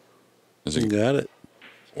that. You got it.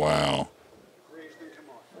 Wow.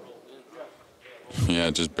 Yeah,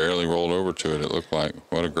 it just barely rolled over to it, it looked like.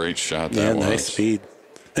 What a great shot that was. Yeah, nice speed.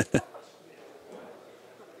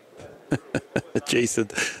 Jayson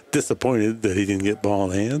disappointed that he didn't get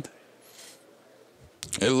ball in hand.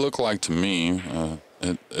 It looked like to me,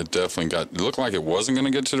 it definitely it looked like it wasn't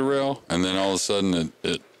going to get to the rail, and then all of a sudden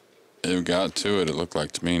it got to it. It looked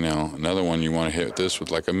like to me now. Another one you want to hit this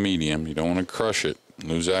with like a medium. You don't want to crush it,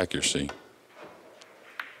 lose accuracy.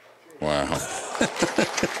 Wow.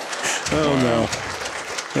 Oh, no.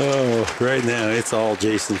 Oh, right now it's all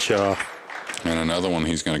Jayson SHAW. And another one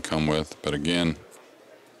he's going to come with, but again,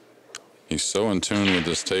 he's so in tune with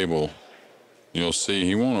this table. You'll see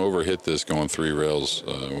he won't overhit this going 3 rails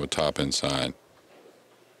with top inside.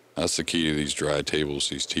 That's the key to these dry tables,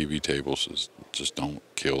 these TV tables, is just don't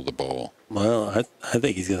kill the ball. Well, I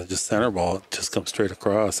think he's going to just center ball it, just come straight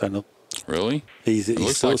across. I know. Really? He's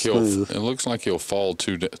so smooth. It looks like he'll fall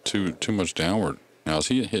too much downward. Now, is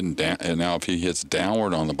he hitting down? And now, if he hits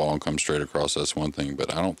downward on the ball and comes straight across, that's one thing.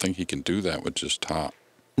 But I don't think he can do that with just top.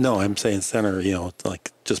 No, I'm saying center.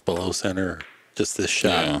 Like just below center, just this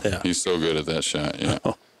shot. Yeah, he's so good at that shot. Yeah.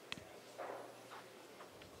 Oh.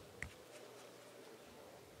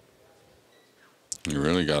 He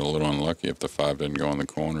really got a little unlucky if the 5 didn't go in the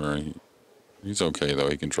corner. He's okay, though.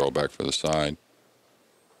 He can draw back for the side.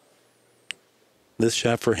 This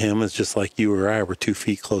shot for him is just like you or I were 2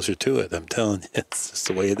 feet closer to it. I'm telling you, it's just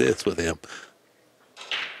the way it is with him.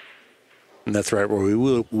 And that's right where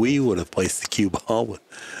we would have placed the cue ball with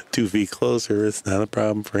 2 feet closer. It's not a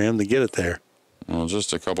problem for him to get it there. Well,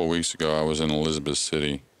 just a couple weeks ago, I was in Elizabeth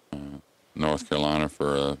City, North Carolina,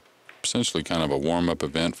 for essentially kind of a warm-up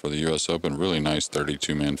event for the U.S. Open. Really nice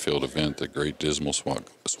 32-man field event, the Great Dismal Swamp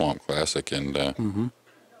Classic, and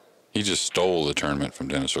he just stole the tournament from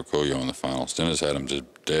Dennis Okoye in the finals. Dennis had him just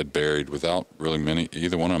dead buried without really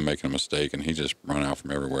either one of them making a mistake, and he just run out from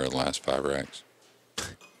everywhere the last 5 racks.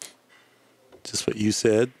 Just what you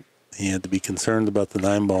said. He had to be concerned about the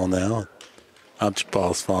 9-ball now. Object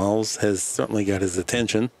balls falls has certainly got his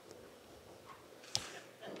attention.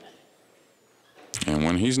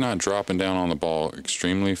 he's not dropping down on the ball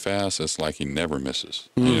extremely fast, it's like he never misses.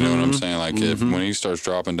 You know what I'm saying? Like when he starts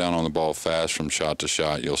dropping down on the ball fast from shot to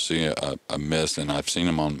shot, you'll see a miss. And I've seen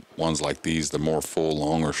him on ones like these, the more full,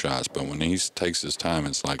 longer shots. But when he takes his time,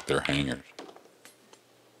 it's like they're hangers.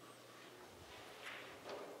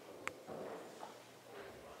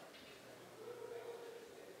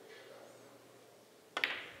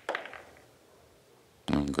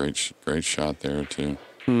 Oh, great shot there too.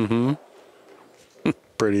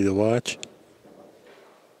 Pretty to watch.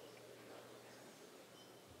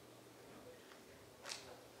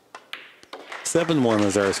 (7-1)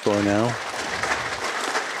 is our score now.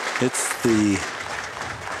 It's the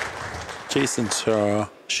Jayson SHAW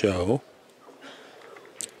show.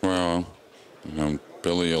 Well,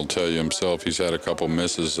 Billy will tell you himself he's had a couple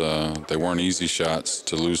misses. They weren't easy shots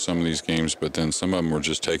to lose some of these games, but then some of them were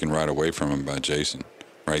just taken right away from him by Jayson.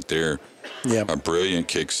 Right there. Yeah. A brilliant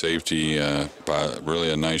kick safety, by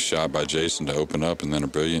really a nice shot by Jayson to open up, and then a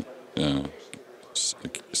brilliant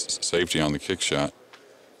safety on the kick shot.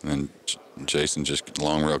 And then Jayson just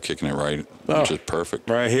long rail kicking it right, just perfect.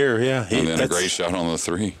 Right here, yeah. And then a great shot on the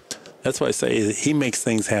 3. That's why I say he makes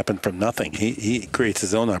things happen from nothing. He creates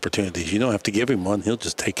his own opportunities. You don't have to give him one. He'll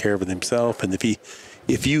just take care of it himself. And if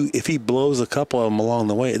he blows a couple of them along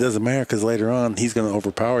the way, it doesn't matter because later on he's going to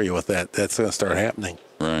overpower you with that. That's going to start happening.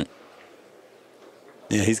 Right.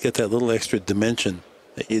 Yeah, he's got that little extra dimension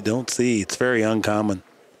that you don't see. It's very uncommon.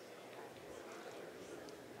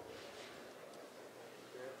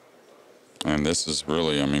 And this is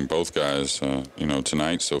really, both guys,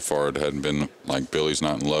 tonight so far it hadn't been like Billy's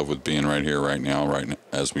not in love with being right here, right now,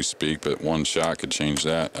 as we speak, but one shot could change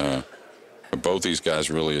that. But both these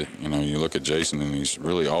guys really, you look at Jayson and he's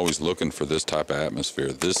really always looking for this type of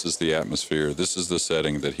atmosphere. This is the atmosphere. This is the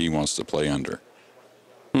setting that he wants to play under.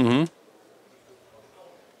 Mm-hmm.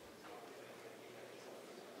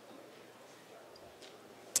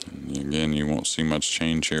 And again, you won't see much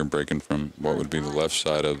change here breaking from what would be the left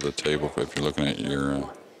side of the table if you're looking at your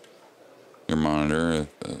monitor,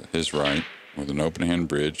 his right, with an open hand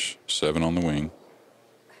bridge, 7 on the wing.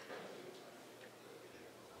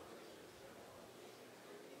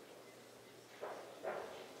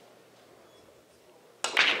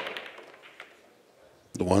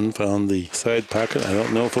 The one found the side pocket. I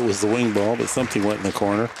don't know if it was the wing ball, but something went in the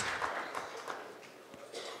corner.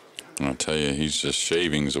 I'll tell you, he's just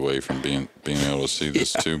shavings away from being able to see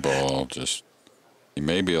this 2 ball. He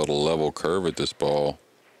may be able to level curve at this ball,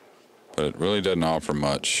 but it really doesn't offer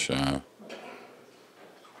much.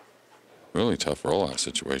 Really tough rollout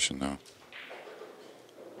situation, though.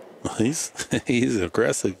 Well, he's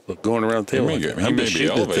aggressive, but going around the table. He may be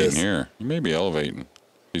elevating here. He may be elevating.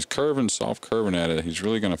 He's curving, soft curving at it. He's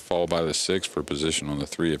really going to fall by the 6 for position on the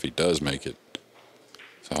 3 if he does make it.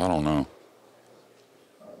 So I don't know.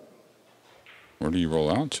 Where do you roll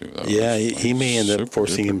out to, though? Yeah, he may end up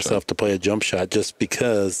forcing himself to play a jump shot just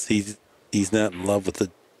because he's not in love with the.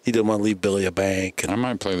 He didn't want to leave Billy a bank. I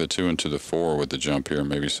might play the 2 into the 4 with the jump here, and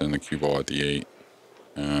maybe send the cue ball at the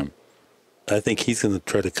 8. I think he's going to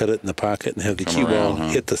try to cut it in the pocket and have the cue ball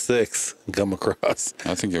hit the 6 and come across.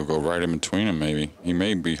 I think he'll go right in between them, maybe. He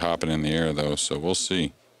may be hopping in the air, though, so we'll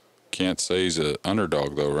see. Can't say he's an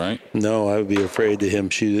underdog, though, right? No, I would be afraid to him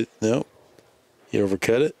shoot it. No. He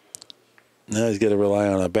overcut it. Now he's got to rely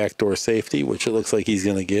on a backdoor safety, which it looks like he's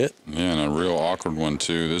going to get. Yeah, and a real awkward one,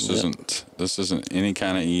 too. This isn't any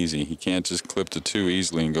kind of easy. He can't just clip the 2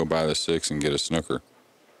 easily and go by the 6 and get a snooker.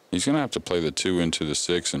 He's going to have to play the 2 into the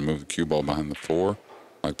 6 and move the cue ball behind the 4.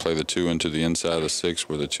 Like play the 2 into the inside of the 6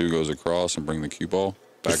 where the 2 goes across and bring the cue ball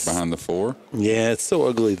back behind the 4. Yeah, it's so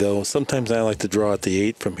ugly, though. Sometimes I like to draw at the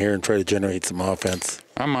 8 from here and try to generate some offense.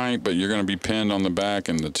 I might, but you're going to be pinned on the back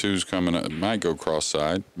and the 2's coming up. It might go cross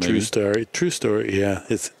side. Maybe. True story. Yeah,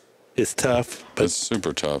 it's tough. But it's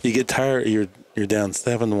super tough. You get tired. You're down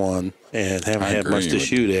 7-1 and haven't had much to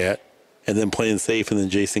shoot at, and then playing safe, and then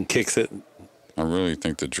Jayson kicks it. I really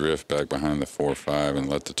think the drift back behind the 4-5 and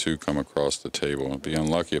let the 2 come across the table. It'd be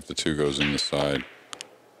unlucky if the 2 goes in the side.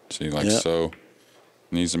 See, so.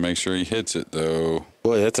 Needs to make sure he hits it, though.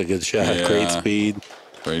 Boy, that's a good shot. Yeah. Great speed.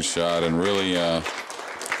 Great shot, and really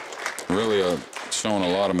showing a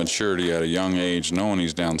lot of maturity at a young age, knowing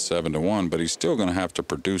he's down 7-1, but he's still going to have to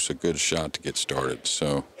produce a good shot to get started.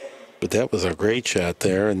 So, but that was a great shot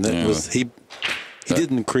there, and that was he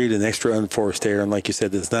didn't create an extra unforced error, and like you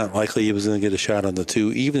said, it's not likely he was going to get a shot on the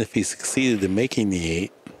 2, even if he succeeded in making the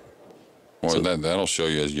 8. Well, that'll show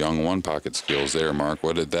you his young one-pocket skills there, Mark.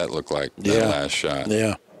 What did that look like, that last shot?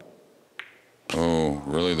 Yeah. Oh,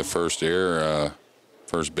 really the first error,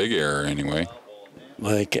 first big error anyway.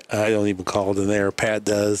 Like, I don't even call it an error. Pat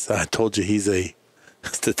does. I told you he's a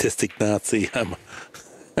statistic Nazi.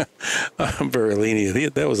 I'm very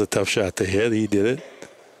lenient. That was a tough shot to hit. He did it.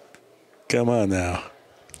 Come on now.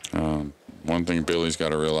 One thing Billy's got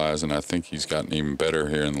to realize, and I think he's gotten even better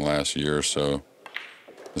here in the last year or so,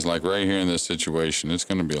 is like right here in this situation, it's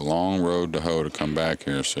going to be a long road to hoe to come back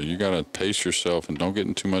here. So you got to pace yourself and don't get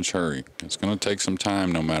in too much hurry. It's going to take some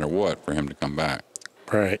time no matter what for him to come back.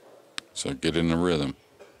 Right. So get in the rhythm.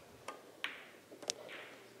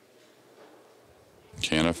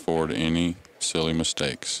 Can't afford any silly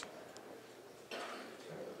mistakes.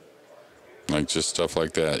 Like just stuff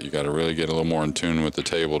like that. You got to really get a little more in tune with the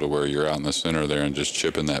table to where you're out in the center there and just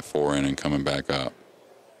chipping that 4 in and coming back up.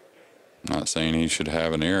 Not saying he should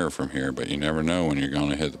have an error from here, but you never know when you're going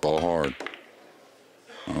to hit the ball hard.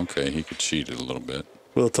 Okay, he could cheat it a little bit.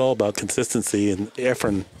 Well, it's all about consistency, and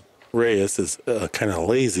Efren Reyes is kind of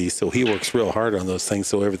lazy, so he works real hard on those things,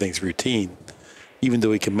 so everything's routine, even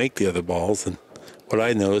though he can make the other balls. And what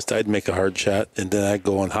I noticed, I'd make a hard shot, and then I'd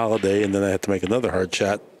go on holiday, and then I have to make another hard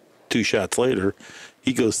shot 2 shots later.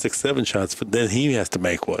 He goes 6, 7 shots, but then he has to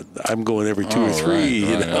make one. I'm going every 2 or 3. Right,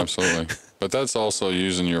 you know? Absolutely. But that's also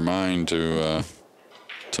using your mind to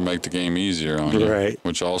make the game easier on you, right?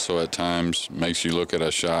 Which also at times makes you look at a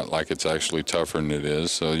shot like it's actually tougher than it is.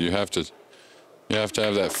 So you have to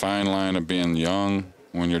have that fine line of being young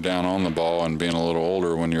when you're down on the ball and being a little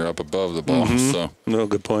older when you're up above the ball. So no,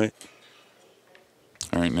 good point.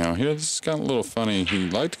 All right, now here this is kind of a little funny. He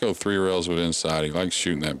liked to go 3 rails with inside. He likes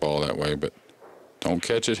shooting that ball that way, but don't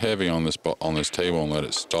catch it heavy on this table and let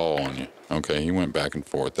it stall on you. Okay, he went back and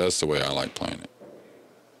forth. That's the way I like playing it.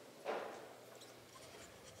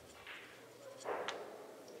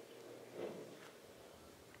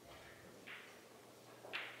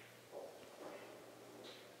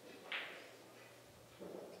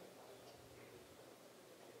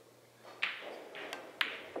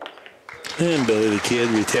 And Billy the Kid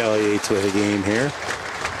retaliates with a game here.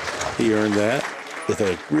 He earned that with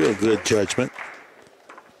a real good judgment.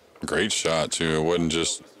 Great shot too. It wasn't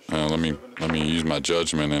just let me use my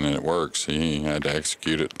judgment and it works. He had to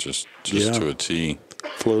execute it just to a T.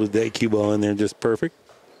 Floated that cue ball in there just perfect.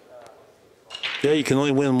 Yeah, you can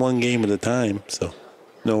only win 1 game at a time, so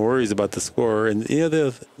no worries about the score. And the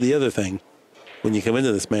other thing, when you come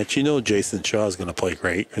into this match, you know Jayson SHAW is going to play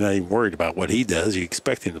great. You're not even worried about what he does. You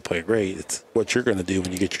expect him to play great. It's what you're going to do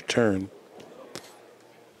when you get your turn.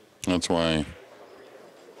 That's why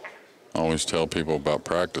I always tell people about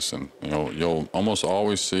practicing. You know, you'll almost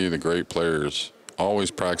always see the great players always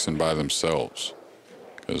practicing by themselves.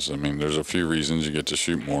 Because, I mean, there's a few reasons you get to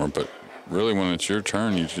shoot more, but really when it's your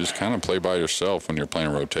turn, you just kind of play by yourself when you're playing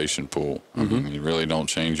a rotation pool. I mean, you really don't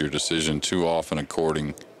change your decision too often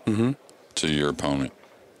according to your opponent.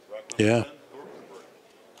 Yeah.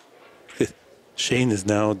 Shane is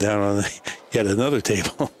now down on yet another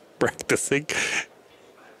table practicing.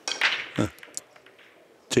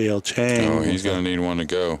 JL Chang. Oh, he's going to need one to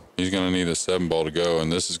go. He's going to need a 7 ball to go, and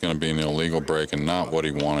this is going to be an illegal break and not what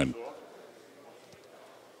he wanted.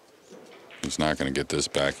 He's not going to get this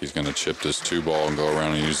back. He's going to chip this 2 ball and go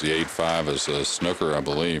around and use the 8-5 as a snooker, I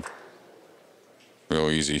believe. Real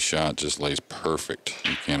easy shot, just lays perfect.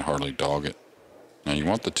 You can't hardly dog it. Now you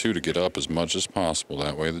want the 2 to get up as much as possible.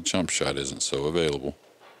 That way the jump shot isn't so available.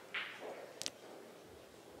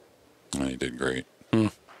 Oh, he did great.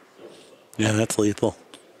 Yeah, that's lethal.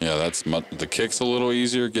 Yeah, the kick's a little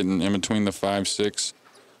easier, getting in between the 5-6,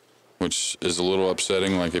 which is a little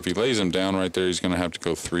upsetting. Like if he lays him down right there, he's going to have to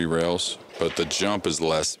go 3 rails. But the jump is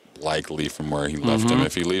less likely from where he left him.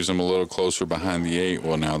 If he leaves him a little closer behind the 8,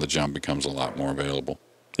 well, now the jump becomes a lot more available.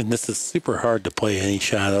 And this is super hard to play any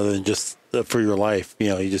shot other than just for your life. You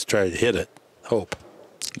know, you just try to hit it. Hope.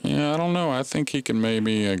 Yeah, I don't know. I think he can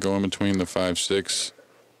maybe go in between the 5-6.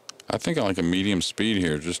 I think I like a medium speed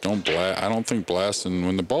here. Just don't blast. I don't think blasting,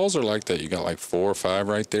 when the balls are like that, you got like 4 or 5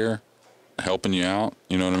 right there helping you out.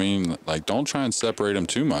 You know what I mean? Like, don't try and separate them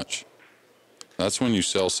too much. That's when you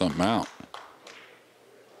sell something out.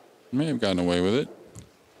 May have gotten away with it.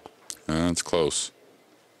 That's close.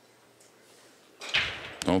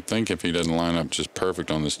 Don't think if he doesn't line up just perfect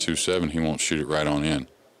on this 2-7, he won't shoot it right on in.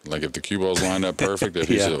 Like if the cue ball's lined up perfect, if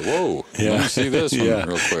he said, whoa, let me see this one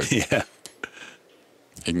real quick. Yeah.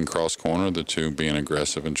 He can cross corner the 2, being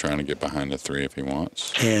aggressive and trying to get behind the 3 if he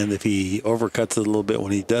wants. And if he overcuts it a little bit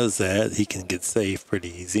when he does that, he can get safe pretty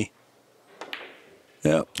easy.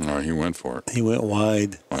 Yep. Oh, he went for it. He went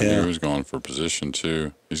wide. I knew he was going for position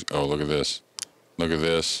 2. Oh, look at this. Look at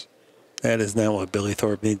this. That is not what Billy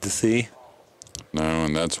Thorpe needs to see. No,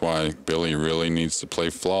 and that's why Billy really needs to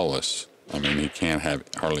play flawless. I mean, he can't have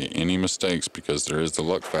hardly any mistakes because there is the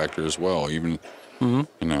luck factor as well, even, you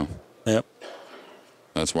know. Yep.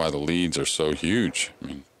 That's why the leads are so huge. I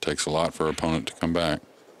mean, it takes a lot for an opponent to come back.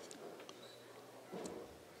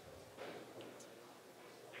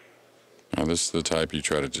 Now, this is the type you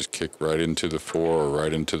try to just kick right into the 4 or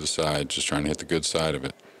right into the side, just trying to hit the good side of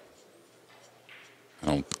it.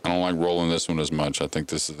 I don't like rolling this one as much. I think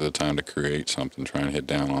this is the time to create something, trying to hit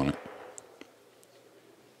down on it.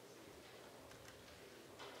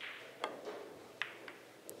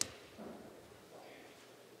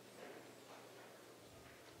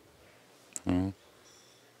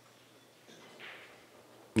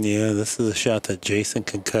 Yeah, this is a shot that Jayson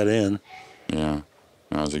can cut in. Yeah.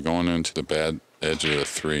 Now, is he going into the bad edge of the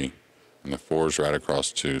 3? And the 4's right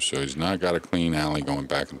across 2, so he's not got a clean alley going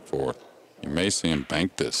back and forth. You may see him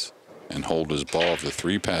bank this and hold his ball. If the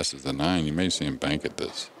 3 passes the 9, you may see him bank at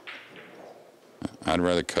this. I'd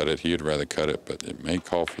rather cut it. He'd rather cut it, but it may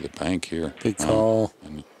call for the bank here. Good call.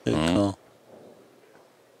 Good call.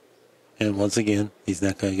 And once again, he's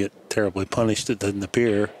not going to get terribly punished, it doesn't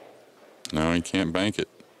appear. No, he can't bank it.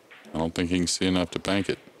 I don't think he can see enough to bank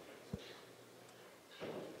it.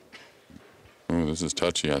 Ooh, this is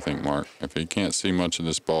touchy, I think, Mark. If he can't see much of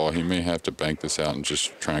this ball, he may have to bank this out and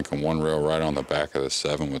just try and come one rail right on the back of the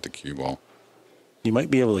 7 with the cue ball. You might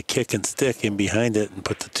be able to kick and stick in behind it and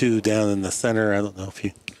put the 2 down in the center. I don't know if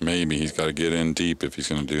you... Maybe he's got to get in deep if he's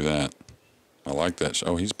going to do that. I like that.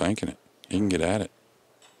 Oh, he's banking it. He can get at it.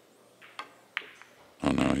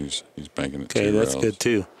 Oh, no, he's banking it. Okay, that's good,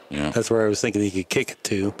 too. Yeah. That's where I was thinking he could kick it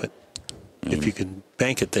to, but if you can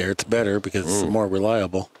bank it there, it's better because it's more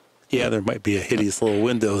reliable. Yeah, there might be a hideous little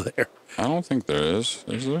window there. I don't think there is.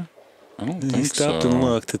 Is there? I don't think so. He stopped and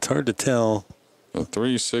looked. It's hard to tell. The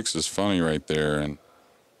 3-6 is funny right there, and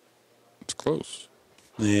it's close.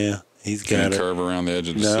 Yeah, he's got it. Curve around the edge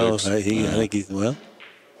of the 6. I think he's, well.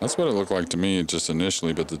 That's what it looked like to me just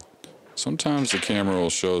initially, but sometimes the camera will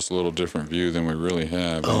show us a little different view than we really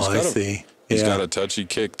have. Oh, I see. He's got a touchy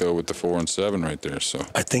kick, though, with the 4 and 7 right there. So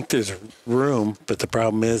I think there's room, but the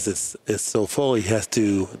problem is it's so full he has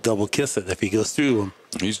to double kiss it if he goes through him.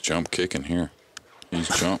 He's jump kicking here. He's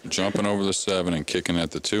jumping over the 7 and kicking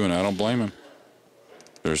at the 2, and I don't blame him.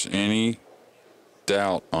 If there's any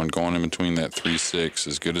doubt on going in between that 3-6,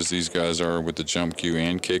 as good as these guys are with the jump cue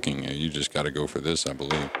and kicking, you just got to go for this, I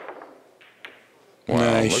believe. Wow,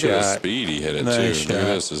 nice look shot. at the speed he hit it, nice too. Shot. Look at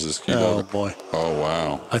this. Is this cue Oh, ball? boy. Oh,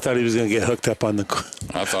 wow. I thought he was going to get hooked up on the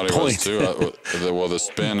I thought he was, too. Well, the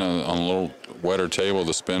spin on a little wetter table,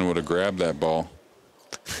 the spin would have grabbed that ball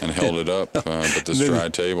and held it up, but this dry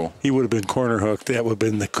table. He would have been corner hooked. That would have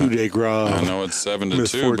been the coup de grace. I know it's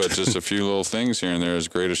 7-2, but just a few little things here and there. As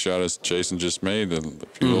great a shot as Jayson just made, a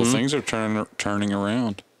few little things are turning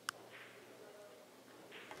around.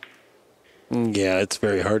 Yeah, it's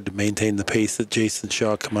very hard to maintain the pace that Jayson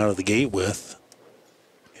SHAW come out of the gate with.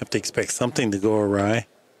 You have to expect something to go awry.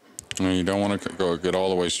 You don't want to get all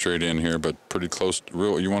the way straight in here, but pretty close to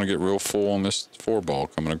real. You want to get real full on this 4 ball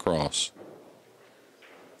coming across.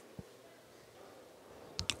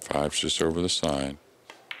 5's just over the side.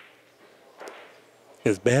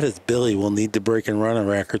 As bad as Billy will need to break and run a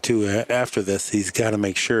rack or 2 after this, he's got to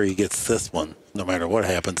make sure he gets this one, no matter what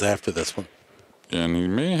happens after this one. And he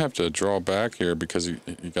may have to draw back here because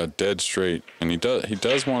he got dead straight, and he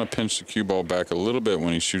does want to pinch the cue ball back a little bit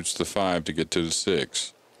when he shoots the 5 to get to the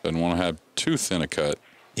 6. Doesn't want to have too thin a cut.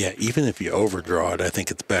 Yeah, even if you overdraw it, I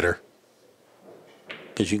think it's better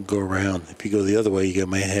because you can go around. If you go the other way, you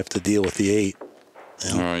may have to deal with the 8.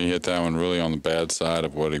 Oh, he hit that one really on the bad side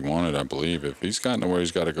of what he wanted, I believe. If he's gotten to where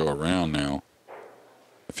he's got to go around now,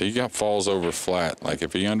 if he falls over flat, like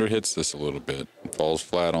if he underhits this a little bit and falls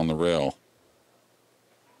flat on the rail.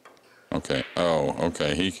 Okay. Oh,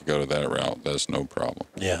 okay. He could go to that route. That's no problem.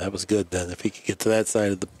 Yeah, that was good then. If he could get to that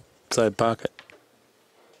side of the side pocket.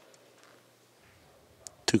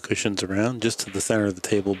 2 cushions around, just to the center of the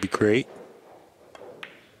table would be great.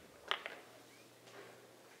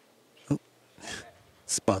 Oh.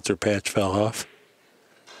 Sponsor patch fell off.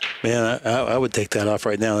 Man, I would take that off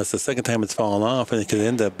right now. That's the second time it's fallen off, and it could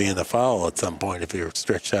end up being a foul at some point if you're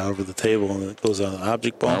stretched out over the table and it goes on an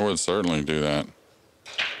object ball. I would certainly do that.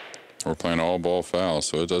 We're playing all ball foul,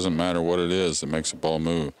 so it doesn't matter what it is that makes a ball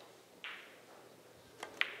move.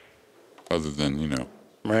 Other than,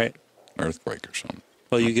 right, earthquake or something.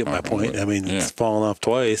 Well, you get my point. I mean, it's fallen off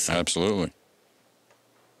twice. Absolutely.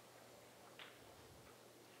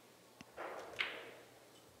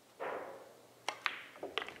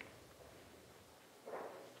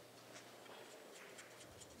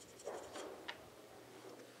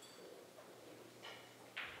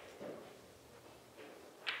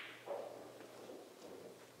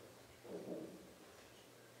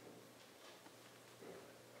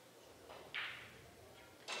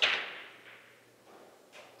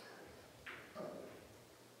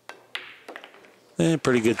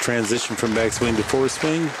 Pretty good transition from backswing to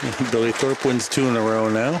foreswing. Billy Thorpe wins 2 in a row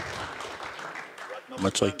now.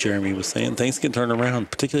 Much like Jeremy was saying, things can turn around,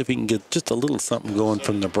 particularly if he can get just a little something going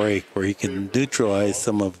from the break where he can neutralize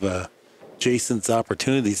some of Jason's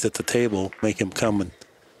opportunities at the table, make him come and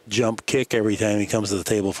jump kick every time he comes to the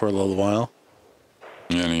table for a little while.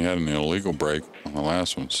 Yeah, and he had an illegal break on the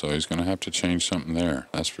last one, so he's going to have to change something there.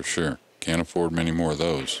 That's for sure. Can't afford many more of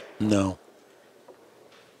those. No.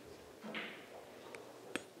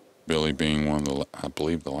 Billy being one of the, I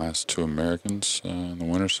believe, the last 2 Americans on the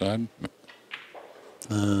winner's side.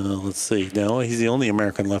 Let's see. No, he's the only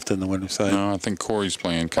American left in the winner's side. No, I think Corey's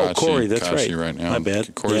playing Kachi, Corey, that's right now. My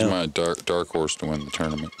bad. Corey's my dark horse to win the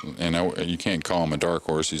tournament. And you can't call him a dark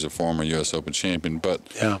horse. He's a former U.S. Open champion. But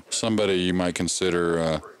somebody you might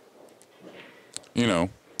consider, you know,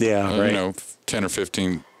 10 or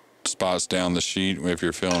 15 spots down the sheet if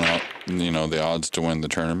you're filling out, the odds to win the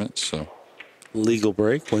tournament. So legal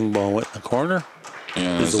break. Wing ball went in the corner.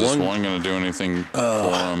 Yeah, is this one going to do anything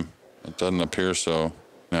for him? It doesn't appear so.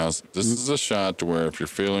 Now, this is a shot to where if you're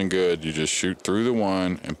feeling good, you just shoot through the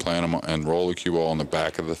 1 and plant them and roll the cue ball on the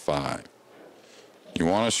back of the 5. You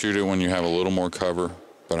want to shoot it when you have a little more cover,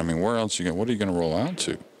 but I mean, where else what are you going to roll out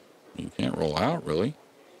to? You can't roll out, really.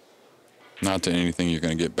 Not to anything you're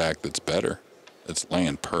going to get back that's better. It's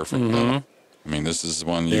laying perfect. I mean, this is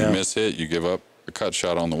one you miss hit, you give up a cut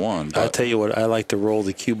shot on the 1. I'll tell you what, I like to roll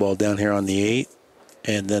the cue ball down here on the 8.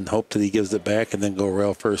 And then hope that he gives it back and then go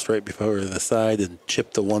rail first right before the side and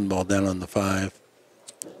chip the 1 ball down on the 5.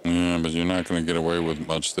 Yeah, but you're not going to get away with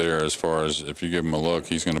much there as far as if you give him a look,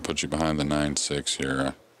 he's going to put you behind the 9-6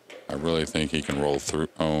 here. I really think he can roll through.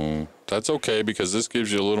 Oh, that's okay because this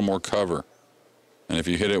gives you a little more cover. And if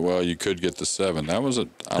you hit it well, you could get the 7. I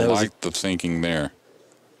like the thinking there.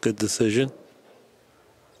 Good decision.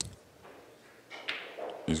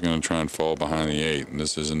 He's going to try and fall behind the 8, and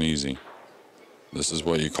this isn't easy. This is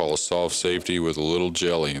what you call a soft safety with a little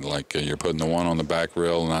jelly, like you're putting the 1 on the back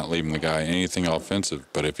rail and not leaving the guy anything offensive.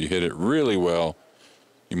 But if you hit it really well,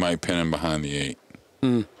 you might pin him behind the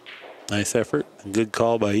 8. Nice effort. Good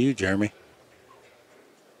call by you, Jeremy.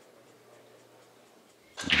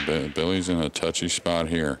 Billy's in a touchy spot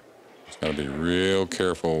here. He's got to be real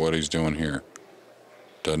careful what he's doing here.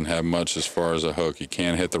 Doesn't have much as far as a hook. He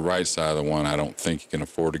can't hit the right side of the 1. I don't think he can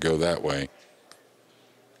afford to go that way.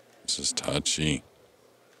 This is touchy.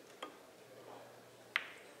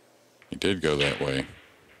 He did go that way.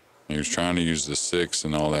 He was trying to use the 6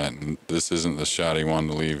 and all that, and this isn't the shot he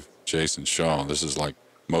wanted to leave Jayson SHAW. This is like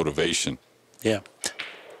motivation. Yeah.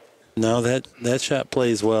 No, that shot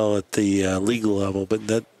plays well at the legal level, but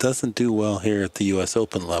that doesn't do well here at the U.S.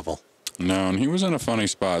 Open level. No, and he was in a funny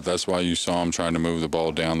spot. That's why you saw him trying to move the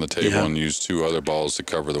ball down the table and use 2 other balls to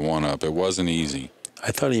cover the 1 up. It wasn't easy.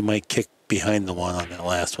 I thought he might kick behind the 1 on that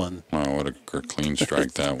last one. Oh, what a clean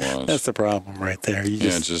strike that was. That's the problem right there.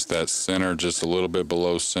 Just that center, just a little bit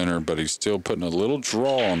below center, but he's still putting a little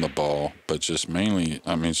draw on the ball, but just mainly,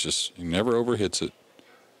 I mean, it's just, he never overhits it.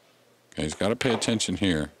 Okay, he's got to pay attention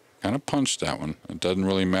here. Kind of punched that one. It doesn't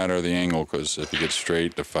really matter the angle because if he gets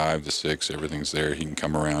straight, the 5, the 6, everything's there. He can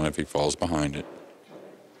come around if he falls behind it.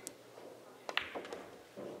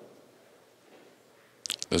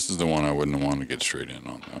 This is the one I wouldn't want to get straight in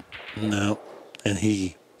on, though. No, and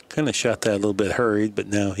he kind of shot that a little bit hurried, but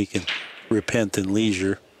now he can repent in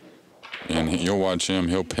leisure. And you'll watch him.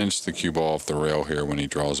 He'll pinch the cue ball off the rail here when he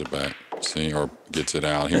draws it back, see, or gets it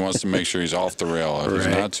out. He wants to make sure he's off the rail. He's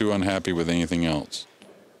not too unhappy with anything else.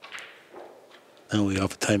 And we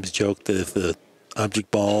oftentimes joke that if the object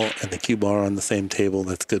ball and the cue ball are on the same table,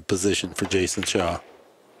 that's good position for Jayson SHAW.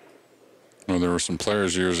 Well, there were some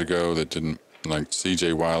players years ago that didn't. Like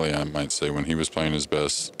C.J. Wiley, I might say, when he was playing his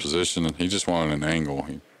best position, and he just wanted an angle.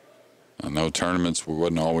 I know tournaments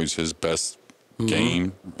wasn't always his best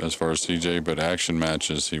game as far as C.J., but action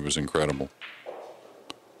matches, he was incredible.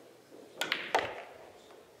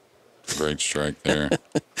 Great strike there.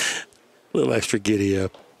 A little extra giddy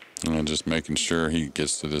up. And just making sure he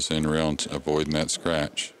gets to this end rail and avoiding that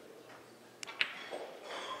scratch.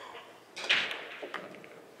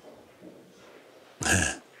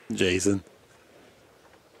 Jason.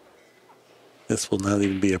 This will not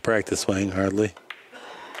even be a practice swing, hardly.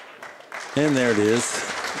 And there it is.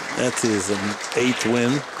 That's his 8th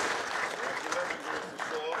win.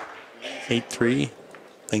 8-3.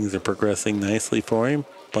 Things are progressing nicely for him.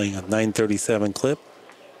 Playing a 937 clip.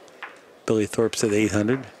 Billy Thorpe's at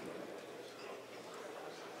 800.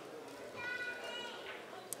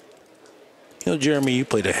 You know, Jeremy, you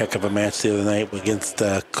played a heck of a match the other night against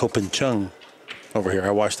Kopin Chung over here.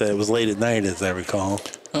 I watched that. It was late at night, as I recall.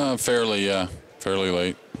 Fairly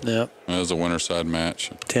late. Yep. It was a winter side match.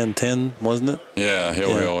 10-10, wasn't it? Yeah,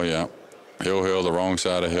 Hill, yeah. Hill, the wrong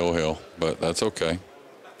side of Hill, but that's okay.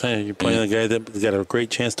 Hey, you're playing a guy that's got a great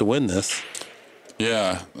chance to win this.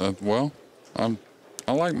 Yeah, well, I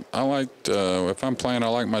liked if I'm playing, I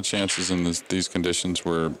like my chances in these conditions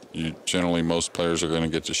where most players are going to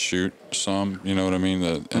get to shoot some, you know what I mean?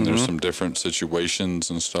 And there's some different situations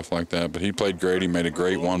and stuff like that. But he played great. He made a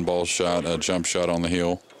great one-ball shot, a jump shot on the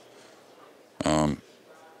hill.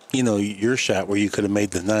 You know, your shot where you could have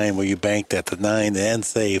made the 9, where you banked at the 9 and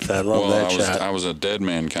saved. I love that shot. I was a dead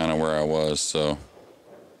man kind of where I was, so.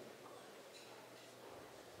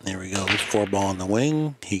 There we go. 4-ball on the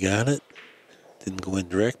wing. He got it. Didn't go in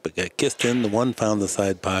direct, but got kissed in. The 1 found the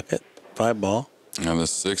side pocket. 5-ball. Now the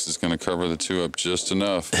 6 is going to cover the 2 up just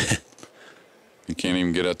enough. You can't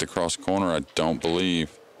even get at the cross corner, I don't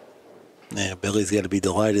believe. Yeah, Billy's got to be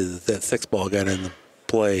delighted that 6-ball got in the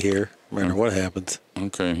play here, no matter what happens.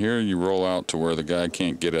 Okay, here you roll out to where the guy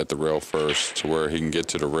can't get at the rail first, to where he can get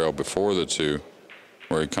to the rail before the 2,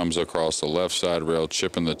 where he comes across the left side rail,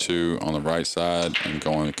 chipping the 2 on the right side and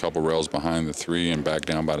going a couple rails behind the 3 and back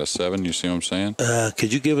down by the 7. You see what I'm saying?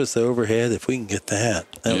 Could you give us the overhead if we can get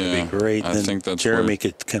that? That would be great. I think that's Jeremy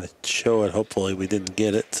could kind of show it. Hopefully we didn't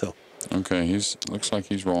get it. So. Okay, looks like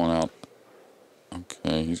he's rolling out.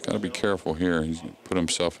 Okay, he's got to be careful here. He's put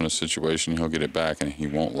himself in a situation he'll get it back and he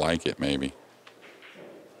won't like it maybe.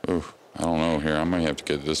 Ooh, I don't know here. I might have to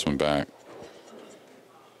get this one back.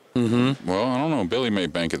 Well, I don't know. Billy may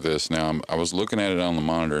bank at this. Now, I was looking at it on the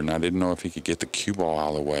monitor, and I didn't know if he could get the cue ball out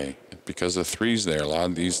of the way because the 3's there. A lot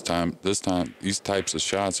of these types of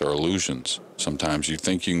shots are illusions. Sometimes you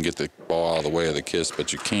think you can get the ball out of the way of the kiss,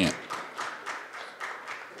 but you can't.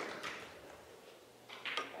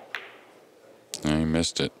 And he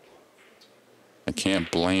missed it. I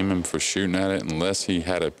can't blame him for shooting at it unless he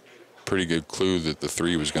had a pretty good clue that the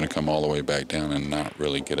 3 was going to come all the way back down and not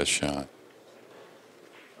really get a shot.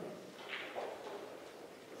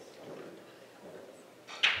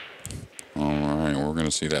 All right, we're going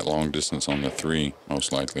to see that long distance on the 3,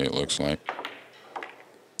 most likely it looks like.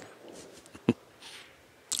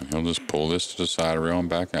 And he'll just pull this to the side rail and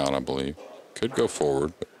back out, I believe. Could go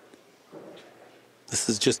forward, but. This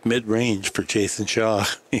is just mid-range for Jayson SHAW.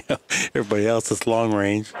 Everybody else is long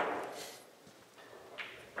range.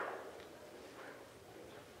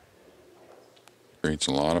 Creates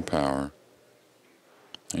a lot of power.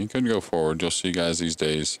 And you could go forward. You'll see guys these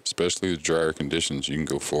days, especially the drier conditions, you can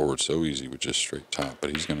go forward so easy with just straight top,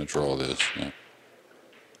 but he's going to draw this. Yeah.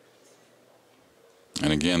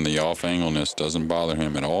 And again, the off-angleness doesn't bother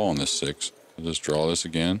him at all on this 6. He'll just draw this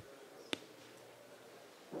again.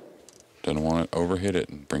 Doesn't want to overhit it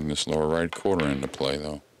and bring this lower right quarter into play,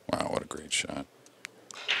 though. Wow, what a great shot.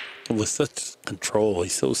 With such control,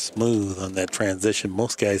 he's so smooth on that transition.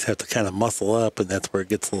 Most guys have to kind of muscle up, and that's where it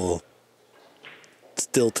gets a little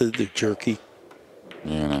stilted or jerky.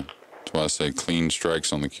 Yeah, that's why I say clean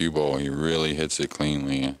strikes on the cue ball. He really hits it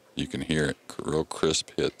cleanly. You can hear it, real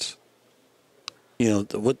crisp hits. You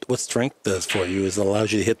know, what strength does for you is it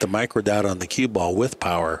allows you to hit the micro dot on the cue ball with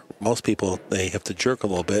power. Most people, they have to jerk a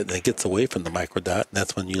little bit, and it gets away from the micro dot, and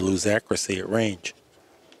that's when you lose accuracy at range.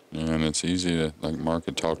 Yeah, and it's easy to, like Mark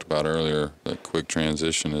had talked about earlier, that quick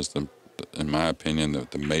transition is, in my opinion,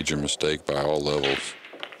 the major mistake by all levels.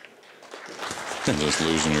 Just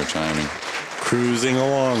losing your timing. Cruising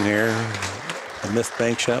along here. A missed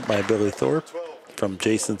bank shot by Billy Thorpe from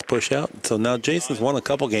Jason's push out. So now Jason's won a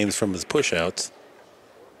couple games from his push outs.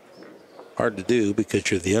 Hard to do because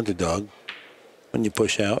you're the underdog when you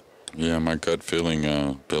push out. Yeah, my gut feeling,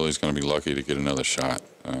 Billy's going to be lucky to get another shot.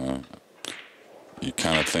 You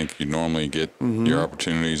kind of think you normally get your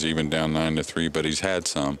opportunities even down 9-3, but he's had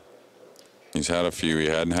some. He's had a few. He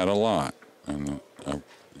hadn't had a lot. And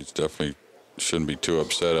he's definitely shouldn't be too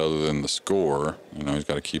upset other than the score. You know, he's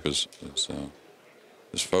got to keep his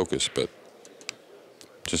focus. But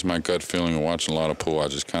just my gut feeling of watching a lot of pool, I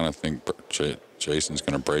just kind of think Jason's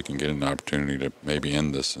going to break and get an opportunity to maybe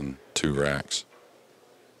end this in 2 racks.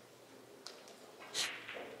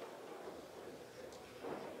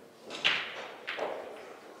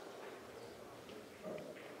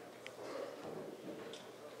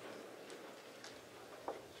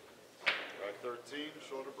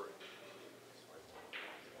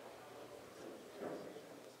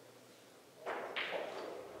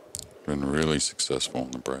 Been really successful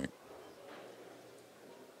in the break.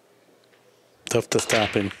 Tough to stop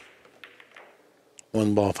him.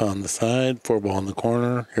 1 ball found the side, 4 ball in the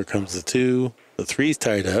corner. Here comes the 2. The 3's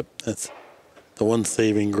tied up. That's the one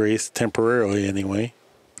saving grace, temporarily anyway,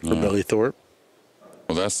 for Billy Thorpe.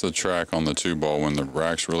 Well, that's the track on the 2-ball. When the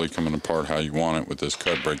rack's really coming apart how you want it with this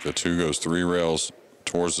cut break, the 2 goes 3 rails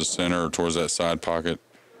towards the center, towards that side pocket,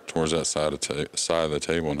 towards that side of the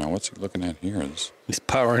table. Now, what's he looking at here? He's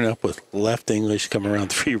powering up with left English coming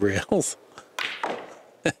around 3 rails.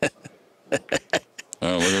 Oh, look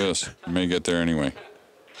at this. He may get there anyway.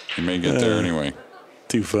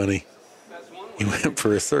 Too funny. He went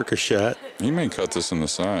for a circus shot. He may cut this in the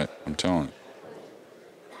side, I'm telling you.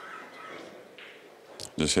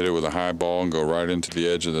 Just hit it with a high ball and go right into the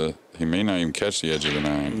edge of the... He may not even catch the edge of the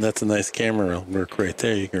 9. That's a nice camera work right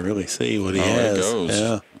there. You can really see what he has. It goes.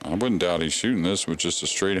 Yeah. I wouldn't doubt he's shooting this with just a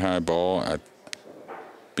straight high ball. I'd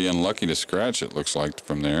be unlucky to scratch it, looks like,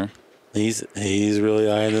 from there. He's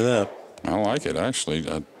really eyeing it up. I like it, actually.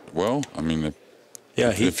 If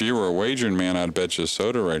Yeah, if you were a wagering man, I'd bet you a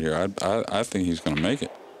soda right here. I think he's going to make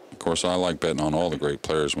it. Of course, I like betting on all the great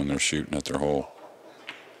players when they're shooting at their hole.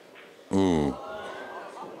 Ooh.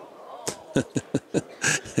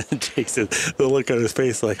 Jason, the look on his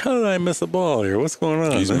face like, how did I miss a ball here? What's going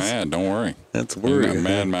on? He's mad. Don't worry. That's worrying.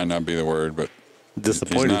 Mad might not be the word, but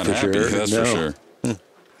disappointed he's not for happy. sure. That's for sure.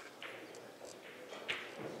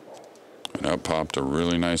 And up popped a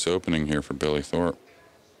really nice opening here for Billy Thorpe.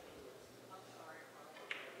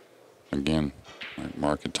 Again, like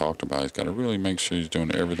Mark had talked about, he's got to really make sure he's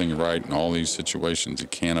doing everything right in all these situations. He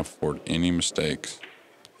can't afford any mistakes.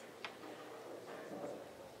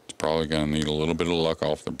 He's probably going to need a little bit of luck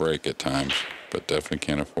off the break at times, but definitely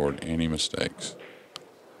can't afford any mistakes.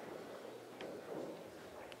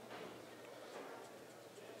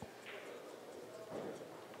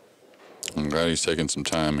 I'm glad he's taking some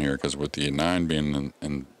time here, because with the 9 being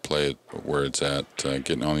in play where it's at,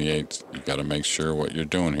 getting on the 8, you got to make sure what you're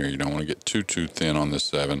doing here. You don't want to get too thin on this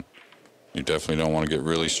 7. You definitely don't want to get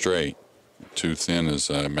really straight. Too thin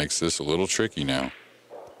makes this a little tricky now.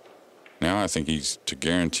 Now I think to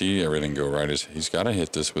guarantee everything go right, he's got to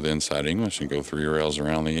hit this with inside English and go 3 rails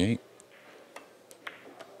around the 8.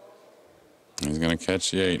 He's going to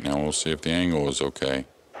catch the 8. Now we'll see if the angle is okay.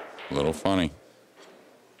 A little funny.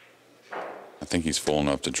 I think he's full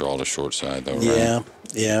enough to draw the short side, though, Yeah, right?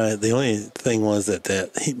 yeah. The only thing was that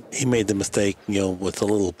he made the mistake, with a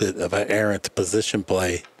little bit of an errant position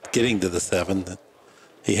play getting to the 7.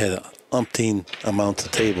 He had umpteen amounts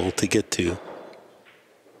of table to get to,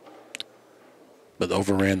 but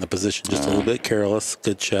overran the position just a little bit. Careless.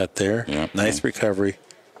 Good shot there. Yeah, nice recovery.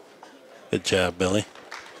 Good job, Billy.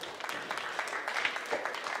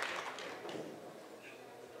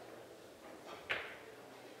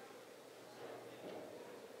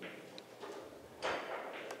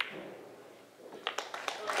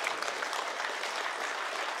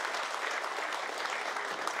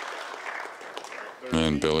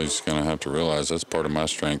 And Billy's going to have to realize that's part of my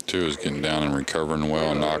strength, too, is getting down and recovering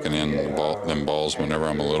well and knocking in them balls whenever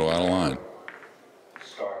I'm a little out of line.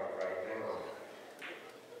 Starting right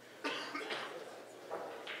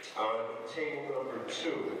now. On table number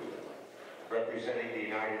 2, representing the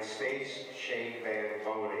United States, Shane Van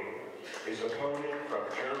Boning. His opponent from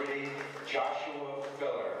Germany, Joshua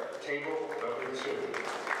Filler. Table number 2.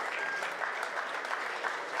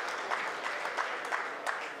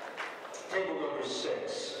 Table number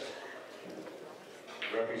 6,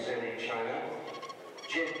 representing China,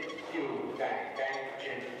 Jin Yu, Bang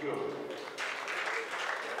Jin Yu.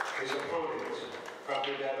 His opponent from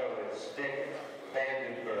the Netherlands, Nick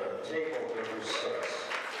Vandenberg, table number 6.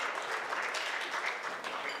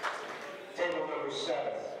 Table number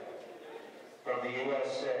 7, from the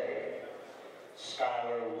USA,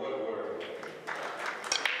 Skylar Woodward.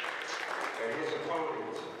 And his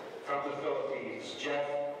opponent from the Philippines, Jeff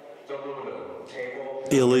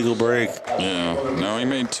Illegal break. Yeah. No, he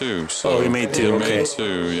made 2. So he made 2. Okay. He made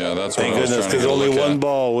 2. Yeah, that's what Thank I was goodness, trying to because only look one at.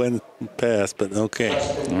 ball went past, but okay.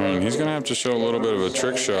 I mean, he's going to have to show a little bit of a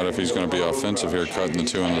trick shot if he's going to be offensive here, cutting the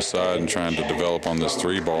 2 on the side and trying to develop on this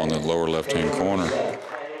 3 ball in the lower left-hand corner.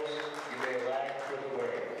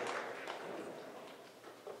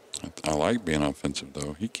 I like being offensive,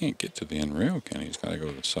 though. He can't get to the end rail, can he? He's got to go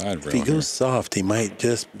to the side rail. If he goes soft, he might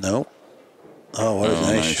just, nope. Oh, what a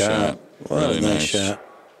nice shot. What Really a nice shot.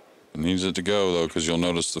 It needs it to go, though, because you'll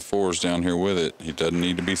notice the 4's down here with it. He doesn't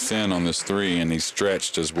need to be thin on this 3, and he's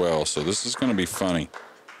stretched as well. So this is going to be funny.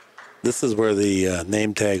 This is where the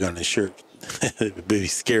name tag on his shirt would be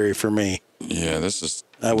scary for me. Yeah, this is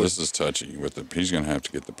touchy. He's going to have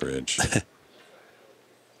to get the bridge.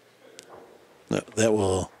 That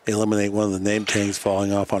will eliminate one of the name tags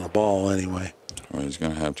falling off on a ball anyway. Well, he's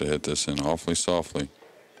going to have to hit this in awfully softly.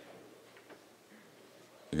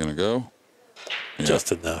 You going to go? Yeah.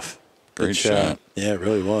 Just enough. Great shot. Yeah, it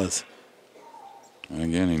really was. And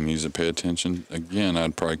again, he needs to pay attention. Again,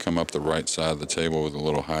 I'd probably come up the right side of the table with a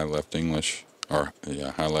little high left English. Or,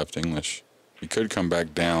 yeah, high left English. He could come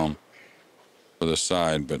back down for the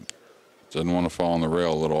side, but doesn't want to fall on the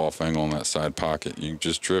rail a little off angle in that side pocket. You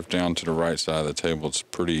just drift down to the right side of the table. It's a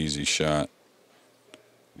pretty easy shot.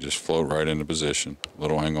 You just float right into position.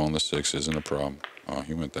 Little angle on the 6 isn't a problem. Oh,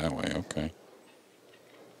 he went that way. Okay.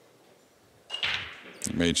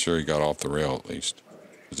 He made sure he got off the rail at least,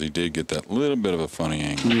 because he did get that little bit of a funny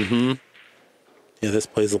angle. Mm-hmm. Yeah, this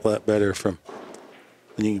plays a lot better from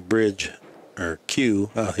when you bridge or cue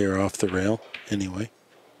out here off the rail anyway.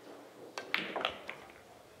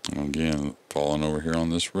 Again, falling over here on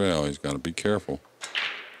this rail, he's got to be careful.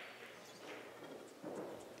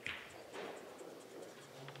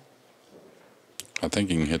 I think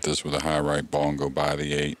he can hit this with a high right ball and go by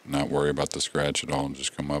the 8, not worry about the scratch at all, and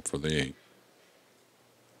just come up for the 8.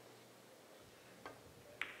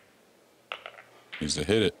 Needs to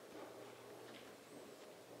hit it.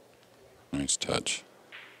 Nice touch.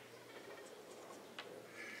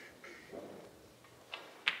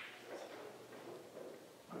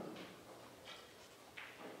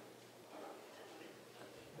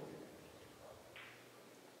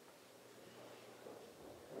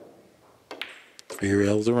 Three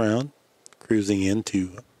rails around, cruising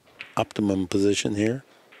into optimum position here.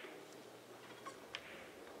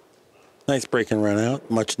 Nice break and run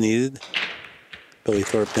out, much needed. Billy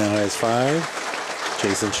Thorpe now has 5.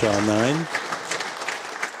 Jayson SHAW 9. Number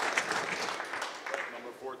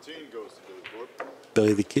 14 goes to Billy Thorpe.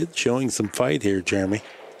 Billy the Kid showing some fight here, Jeremy.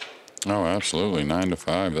 Oh, absolutely.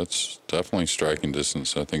 9-5. That's definitely striking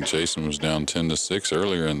distance. I think Jayson was down 10-6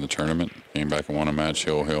 earlier in the tournament. Came back and won a match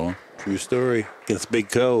hill. True story against Big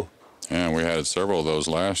Co. Yeah, we had several of those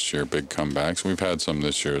last year, big comebacks. We've had some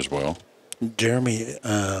this year as well. Jeremy,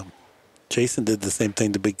 Jayson did the same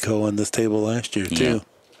thing to Big Co on this table last year, too. Yeah.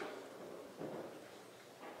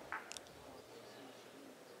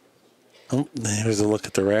 Oh, here's a look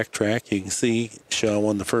at the rack track. You can see Shaw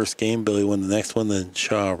won the first game, Billy won the next one, then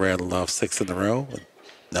Shaw rattled off 6 in a row. And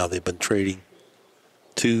now they've been trading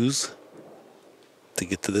 2s to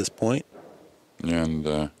get to this point.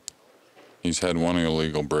 And he's had one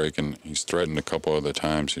illegal break, and he's threatened a couple other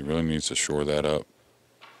times. He really needs to shore that up.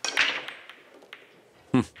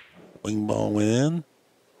 Wing ball went in.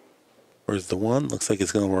 Where's the 1? Looks like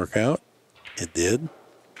it's going to work out. It did.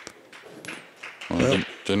 Well, it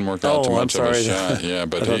didn't work out too much of a sorry. shot. Yeah,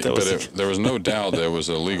 but there was no doubt that it was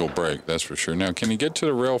a legal break, that's for sure. Now, can he get to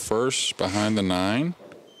the rail first behind the 9?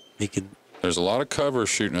 He could. There's a lot of cover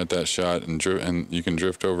shooting at that shot, and you can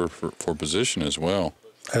drift over for position as well.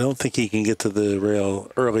 I don't think he can get to the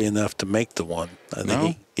rail early enough to make the 1. I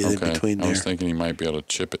think he can get in between there. I was thinking he might be able to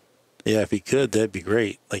chip it. Yeah, if he could, that'd be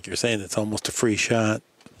great. Like you're saying, it's almost a free shot.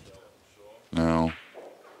 No.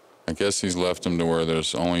 I guess he's left him to where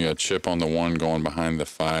there's only a chip on the 1 going behind the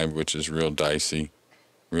 5, which is real dicey.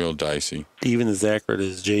 Real dicey. Even as accurate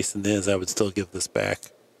as Jayson is, I would still give this back.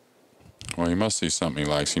 Well, he must see something he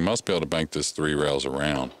likes. He must be able to bank this 3 rails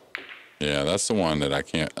around. Yeah, that's the one that I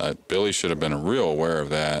can't. Billy should have been real aware of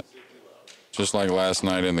that. Just like last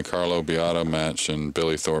night in the Carlo Beato match and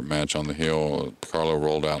Billy Thorpe match on the hill, Carlo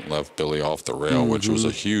rolled out and left Billy off the rail, which was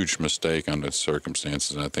a huge mistake under the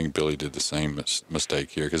circumstances. And I think Billy did the same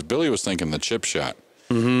mistake here, because Billy was thinking the chip shot.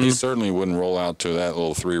 He certainly wouldn't roll out to that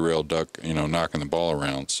little 3-rail duck, knocking the ball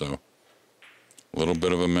around. So a little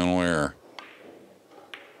bit of a mental error.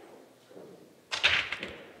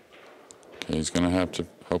 Okay, he's going to have to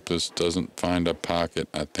hope this doesn't find a pocket.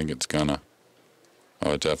 I think it's going to.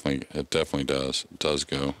 Oh, it definitely does. It does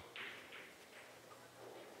go.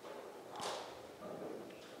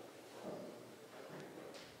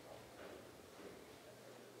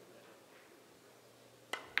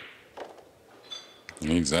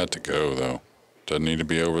 Needs that to go, though. Doesn't need to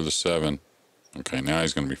be over the 7. Okay, now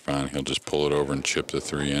he's going to be fine. He'll just pull it over and chip the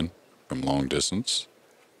 3 in from long distance.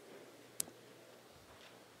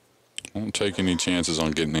 Won't take any chances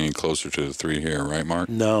on getting any closer to the 3 here, right, Mark?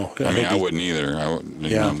 No. I mean, I wouldn't either.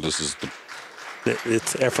 This is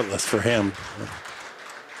it's effortless for him.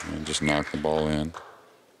 And just knock the ball in.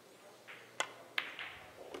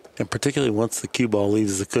 And particularly once the cue ball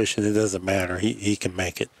leaves the cushion, it doesn't matter. He can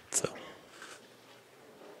make it. So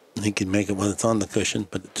he can make it when it's on the cushion,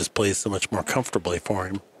 but it just plays so much more comfortably for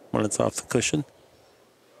him when it's off the cushion.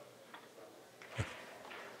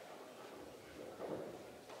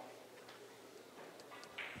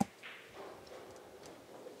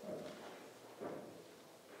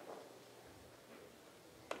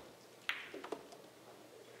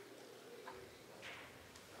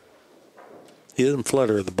 He doesn't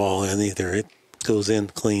flutter the ball in either. It goes in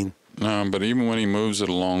clean. No, but even when he moves it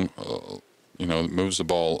along, moves the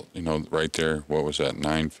ball, right there, what was that,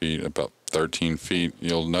 9 feet, about 13 feet,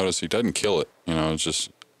 you'll notice he doesn't kill it. It's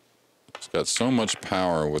got so much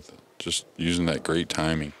power with just using that great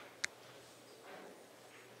timing.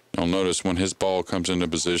 You'll notice when his ball comes into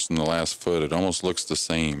position, the last foot, it almost looks the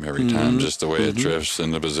same every time, just the way it drifts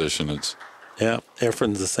into position. Yeah,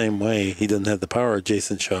 Efren's the same way. He doesn't have the power of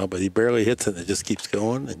Jayson SHAW, but he barely hits it. It just keeps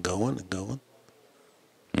going and going and going.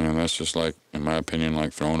 That's just like, in my opinion,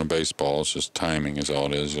 like throwing a baseball. It's just timing is all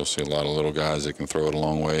it is. You'll see a lot of little guys that can throw it a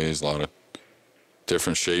long ways, a lot of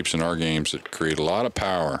different shapes in our games that create a lot of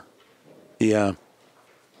power. Yeah.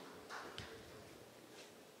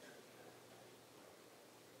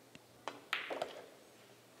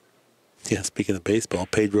 Yeah, speaking of baseball,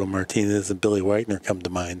 Pedro Martinez and Billy Whitener come to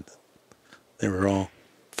mind. They were all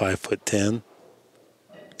 5'10",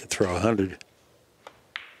 could throw 100.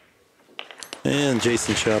 And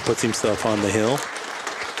Jayson SHAW puts himself on the hill.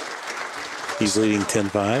 He's leading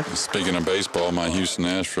 10-5. Speaking of baseball, my Houston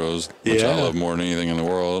Astros, which I love more than anything in the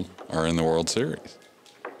world, are in the World Series.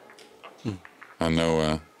 I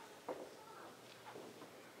know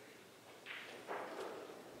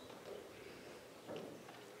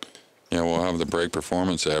we'll have the break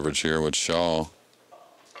performance average here with SHAW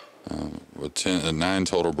with 9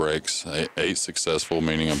 total breaks, 8 successful,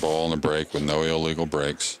 meaning a ball in the break with no illegal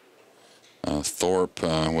breaks. Thorpe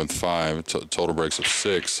with 5 total breaks of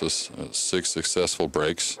 6, 6 successful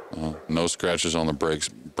breaks, no scratches on the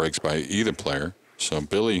breaks by either player. So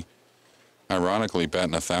Billy, ironically,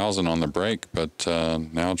 batting 1,000 on the break, but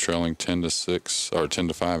now trailing 10-6 or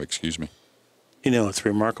 10-5, excuse me. It's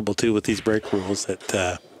remarkable too with these break rules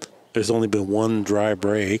that there's only been one dry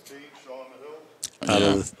break out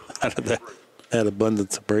of that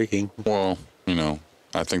abundance of breaking. Well,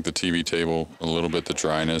 I think the TV table, a little bit, the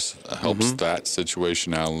dryness helps that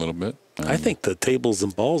situation out a little bit. I think the tables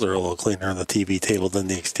and balls are a little cleaner on the TV table than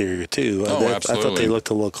the exterior, too. Absolutely. I thought they looked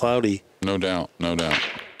a little cloudy. No doubt.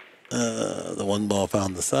 The one ball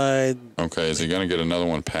found the side. Okay, is he going to get another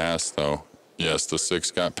one passed, though? Yes, the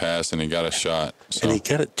 6 got passed, and he got a shot. So. And he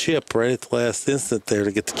got a chip right at the last instant there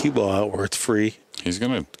to get the cue ball out where it's free. He's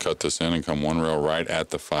going to cut this in and come one rail right at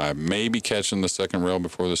the 5, maybe catching the second rail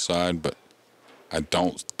before the side, but I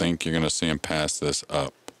don't think you're going to see him pass this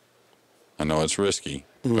up. I know it's risky,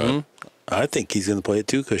 but I think he's going to play at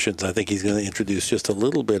 2 cushions. I think he's going to introduce just a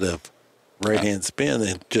little bit of right-hand spin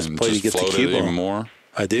and just play to get the cue ball. Even more.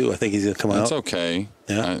 I do. I think he's going to come out. That's okay.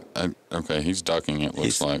 Yeah. Okay, he's ducking it,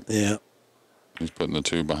 looks like. Yeah. He's putting the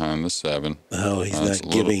 2 behind the 7. Oh, he's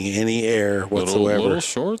not giving any air whatsoever. A little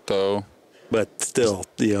short, though. But still,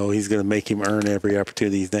 he's going to make him earn every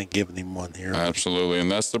opportunity. He's not giving him one here. Absolutely,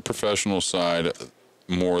 and that's the professional side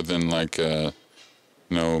more than like,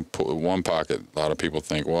 one pocket. A lot of people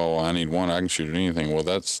think, well, I need one, I can shoot at anything. Well,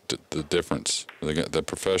 that's the difference. The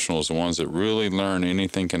professionals, the ones that really learn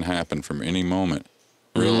anything can happen from any moment,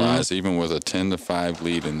 realize even with a 10-5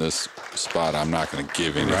 lead in this spot, I'm not going to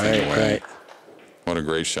give anything away. Right. What a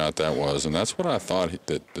great shot that was, and that's what I thought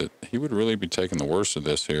that he would really be taking the worst of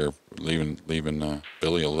this here, leaving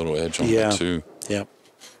Billy a little edge on that too. Yep.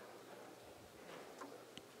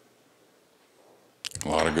 A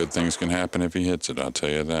lot of good things can happen if he hits it. I'll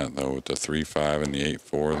tell you that, though, with the 3-5 and the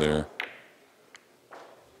 8-4 there.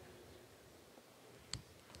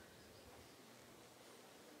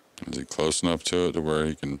 Is he close enough to it to where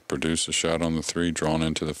he can produce a shot on the 3, drawn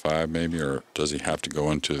into the 5 maybe, or does he have to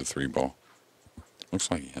go into the 3 ball? Looks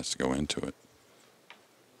like he has to go into it.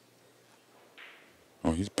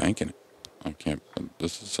 Oh, he's banking it. I can't.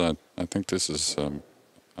 This is. I think this is.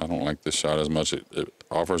 I don't like this shot as much. It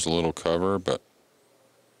offers a little cover, but.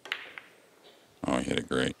 Oh, he hit it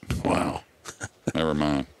great. Wow. Never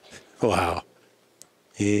mind. Wow.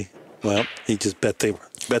 He just bet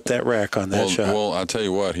that rack on that shot. Well, I'll tell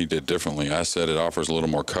you what he did differently. I said it offers a little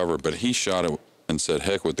more cover, but he shot it and said,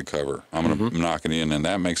 heck with the cover. I'm going to knock it in, and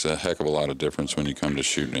that makes a heck of a lot of difference when you come to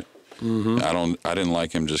shooting it. I didn't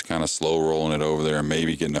like him just kind of slow rolling it over there and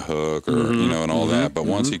maybe getting a hook or, and all that. But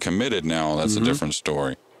once he committed now, that's a different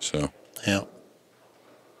story. So, yeah.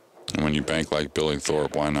 And when you bank like Billy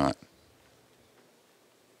Thorpe, why not?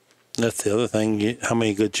 That's the other thing. How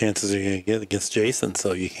many good chances are you going to get against Jayson?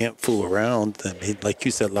 So you can't fool around. I mean, like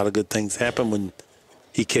you said, a lot of good things happen when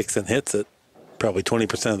he kicks and hits it. Probably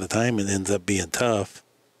 20% of the time it ends up being tough.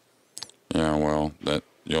 Yeah, well, that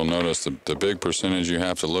you'll notice the big percentage you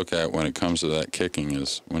have to look at when it comes to that kicking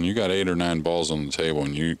is when you got 8 or 9 balls on the table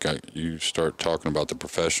and you start talking about the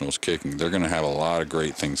professionals kicking, they're going to have a lot of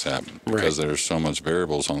great things happen because there's so much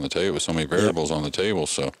variables on the table, so many variables on the table.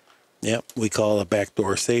 So, we call it a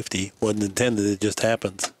backdoor safety. Wasn't intended; it just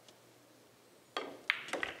happens.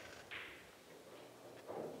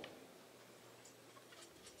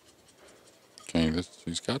 Okay,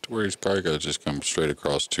 he's got to where he's probably got to just come straight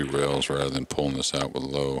across 2 rails rather than pulling this out with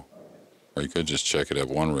low. Or you could just check it at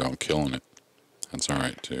 1 rail and killing it. That's all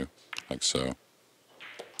right, too, like so.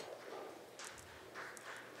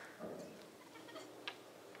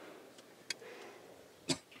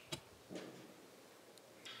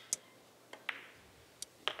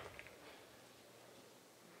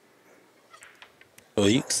 Well,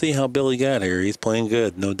 you can see how Billy got here. He's playing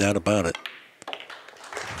good, no doubt about it.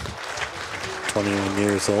 21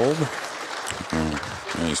 years old.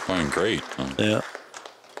 Yeah, he's playing great. Yeah.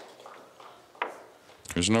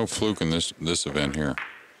 There's no fluke in this event here.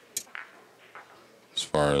 As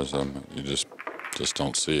far as you just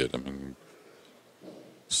don't see it. I mean,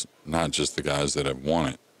 it's not just the guys that have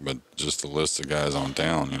won it, but just the list of guys on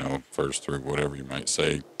down. You know, first through whatever you might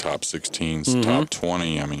say, top 16s, top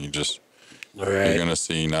 20. I mean, you're going to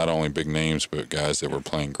see not only big names, but guys that were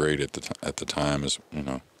playing great at the time. As you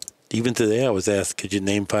know. Even today, I was asked, could you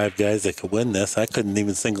name 5 guys that could win this? I couldn't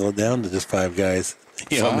even single it down to just 5 guys.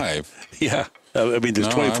 5? Yeah. I mean, there's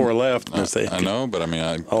 24 left. I know, but I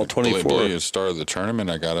mean, all 24. At the start of the tournament,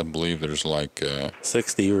 I got to believe there's like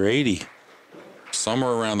 60 or 80.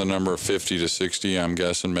 Somewhere around the number of 50 to 60, I'm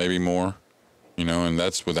guessing, maybe more. You know, and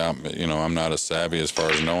that's without, you know, I'm not as savvy as far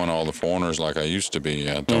as knowing all the foreigners like I used to be.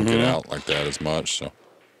 I don't get out like that as much. So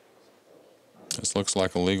this looks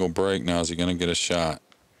like a legal break now. Is he going to get a shot?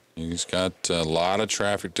 He's got a lot of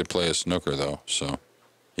traffic to play a snooker, though, so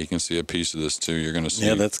he can see a piece of this, too. You're going to see.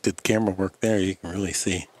 Yeah, that's good camera work there. You can really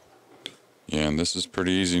see. Yeah, and this is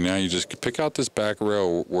pretty easy. Now you just pick out this back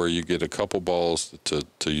rail where you get a couple balls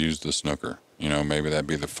to use the snooker. You know, maybe that'd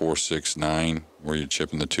be the 4, 6, 9, where you're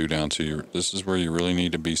chipping the 2 down to. This is where you really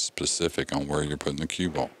need to be specific on where you're putting the cue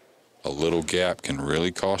ball. A little gap can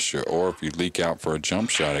really cost you, or if you leak out for a jump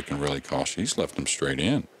shot, it can really cost you. He's left them straight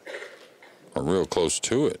in. Or real close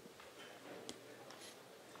to it.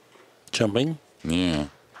 Jumping? Yeah.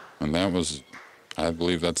 And that was, I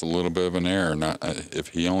believe that's a little bit of an error. Not if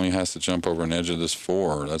he only has to jump over an edge of this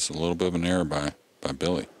 4, that's a little bit of an error by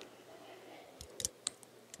Billy.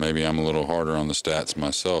 Maybe I'm a little harder on the stats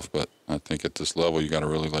myself, but I think at this level you got to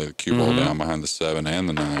really lay the cue ball down behind the 7 and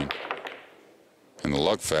the 9. And the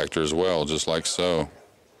luck factor as well, just like so.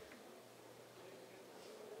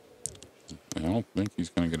 I don't think he's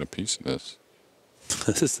going to get a piece of this.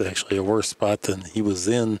 This is actually a worse spot than he was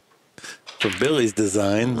in for Billy's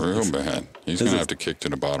design. Real bad. He's going to have to kick to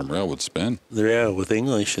the bottom rail with spin. Yeah, with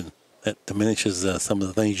English, and that diminishes some of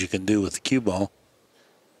the things you can do with the cue ball.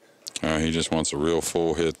 He just wants a real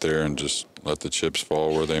full hit there and just let the chips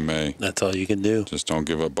fall where they may. That's all you can do. Just don't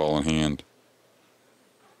give up ball in hand.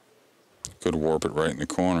 Could warp it right in the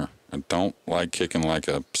corner. I don't like kicking like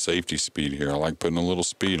a safety speed here. I like putting a little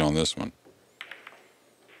speed on this one.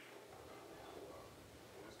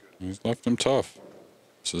 He's left him tough.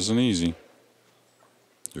 This isn't easy.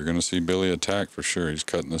 You're going to see Billy attack for sure. He's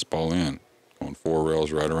cutting this ball in. Going 4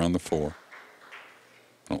 rails right around the 4.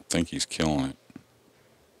 I don't think he's killing it.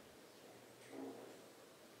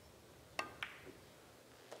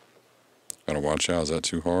 Got to watch out. Is that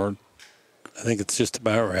too hard? I think it's just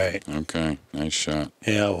about right. Okay. Nice shot.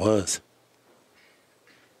 Yeah, it was.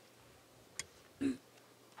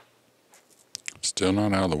 Still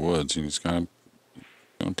not out of the woods. He's going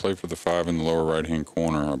to play for the 5 in the lower right-hand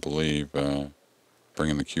corner, I believe,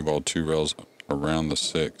 bringing the cue ball 2 rails around the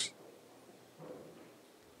 6.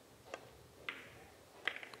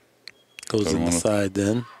 Goes in the side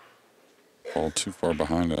then. Fall too far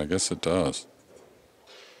behind it. I guess it does.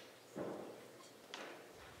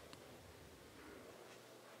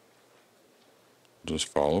 Just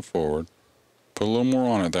follow forward. Put a little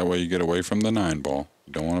more on it. That way you get away from the 9 ball.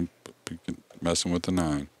 You don't want to be messing with the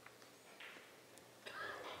 9.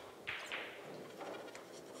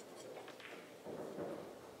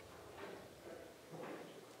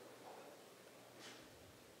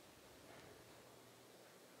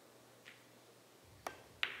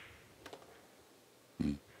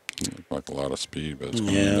 Like a lot of speed, but it's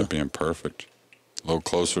going to end up being perfect. A little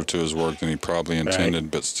closer to his work than he probably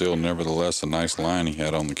intended, but still, nevertheless, a nice line he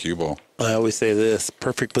had on the cue ball. I always say this,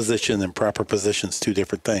 perfect position and proper position is 2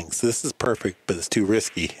 different things. This is perfect, but it's too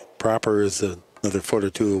risky. Proper is another foot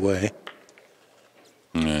or 2 away.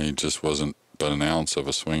 Yeah, he just wasn't but an ounce of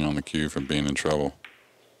a swing on the cue from being in trouble.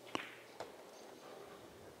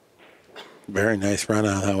 Very nice run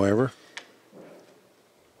out, however.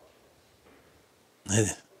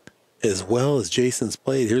 As well as Jayson's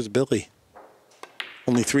played, here's Billy.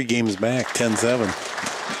 Only 3 games back, 10-7.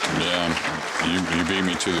 Yeah, you beat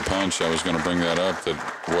me to the punch. I was going to bring that up, that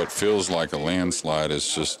what feels like a landslide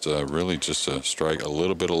is just really just a strike, a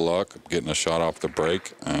little bit of luck, getting a shot off the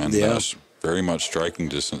break, and very much striking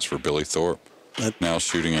distance for Billy Thorpe. Now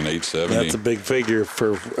shooting an 870. That's a big figure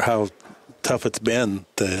for how tough it's been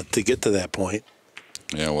to get to that point.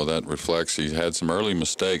 Yeah, well, that reflects he had some early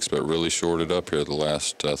mistakes, but really shorted up here the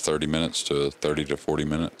last 30 minutes to 30 to 40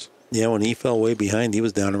 minutes. Yeah, when he fell way behind, he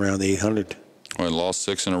was down around 800. Well, he lost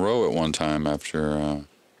 6 in a row at one time after.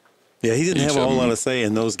 Yeah, he didn't have a whole lot of say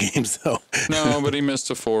in those games, though. No, but he missed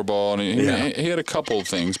a 4-ball, and he had a couple of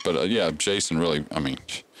things. But, Jason really,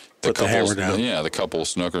 Put the hammer down. Yeah, the couple of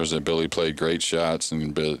snookers that Billy played great shots,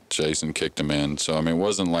 and Jason kicked them in. So, it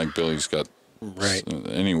wasn't like Billy's got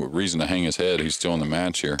any reason to hang his head. He's still in the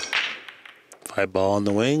match here. 5-ball on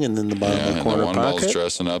the wing, and then the bottom of the corner and the 1 pocket. ball's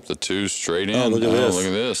dressing up, the 2 straight in. Oh, look at this. Look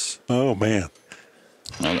at this. Oh, man.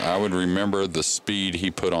 I would remember the speed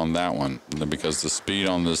he put on that one, because the speed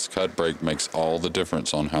on this cut break makes all the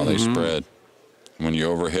difference on how they spread. When you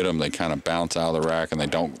overhit them, they kind of bounce out of the rack, and they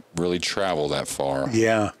don't really travel that far.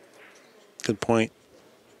 Yeah. Good point.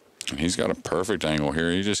 And he's got a perfect angle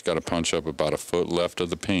here. He just got to punch up about a foot left of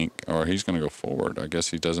the pink, or he's going to go forward. I guess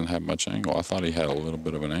he doesn't have much angle. I thought he had a little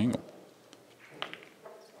bit of an angle.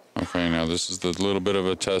 Okay, now this is the little bit of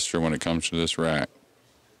a tester when it comes to this rack.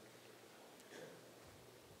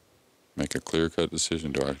 Make a clear-cut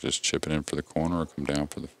decision. Do I just chip it in for the corner or come down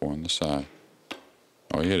for the 4 on the side?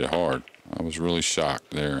 Oh, he hit it hard. I was really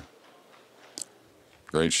shocked there.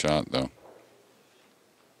 Great shot, though.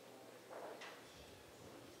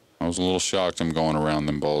 I was a little shocked him going around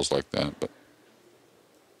them balls like that, but.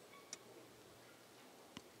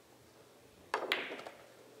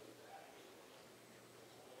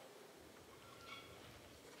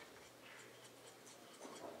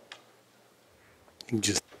 You can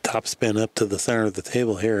just top spin up to the center of the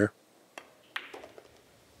table here.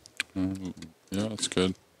 Yeah, that's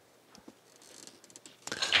good.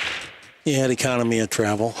 He had economy of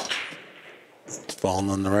travel. It's falling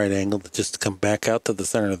on the right angle just to come back out to the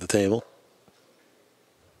center of the table.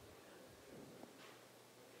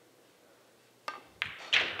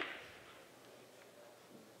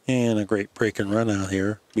 And a great break and run out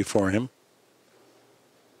here before him.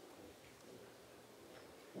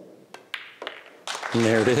 And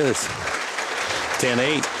there it is.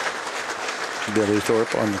 10-8. Billy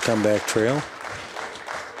Thorpe on the comeback trail.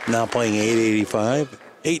 Now playing 885.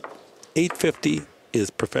 850 is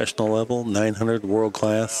professional level. 900 world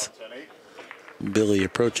class. Billy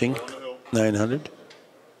approaching 900.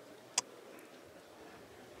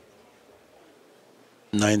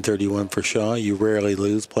 931 for Shaw. You rarely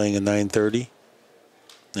lose playing a 930.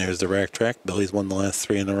 There's the rack track. Billy's won the last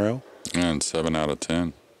 3 in a row. And 7 out of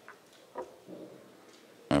 10.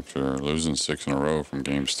 After losing 6 in a row from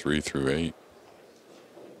games 3 through 8.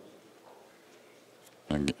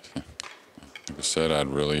 Like I said, I'd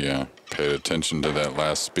really paid attention to that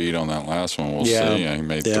last speed on that last one. We'll see.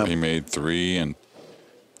 He made 3, and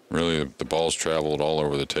really the balls traveled all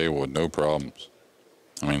over the table with no problems.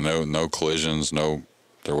 No collisions,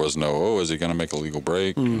 there was no, is he going to make a legal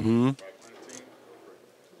break? Mm-hmm.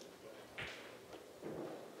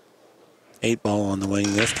 8-ball on the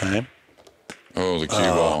wing this time. Oh, the cue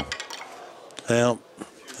ball. Well,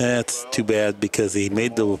 that's too bad because he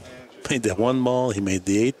made the 1 ball, he made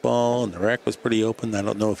the 8-ball, and the rack was pretty open. I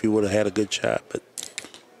don't know if he would have had a good shot, but.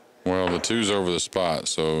 Well, the 2's over the spot,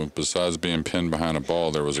 so besides being pinned behind a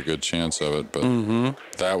ball, there was a good chance of it. But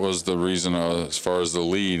that was the reason as far as the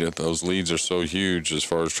lead. Those leads are so huge as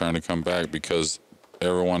far as trying to come back, because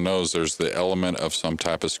everyone knows there's the element of some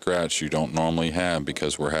type of scratch you don't normally have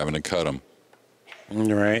because we're having to cut them.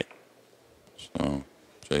 Right. So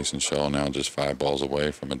Jayson SHAW now just 5 balls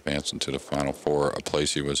away from advancing to the Final Four, a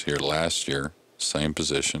place he was here last year, same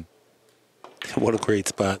position. What a great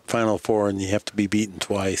spot. Final Four, and you have to be beaten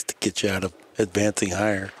twice to get you out of advancing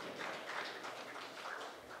higher.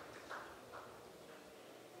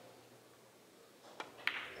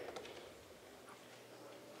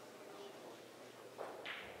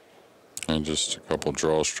 And just a couple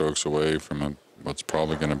draw strokes away from what's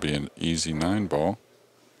probably going to be an easy 9-ball.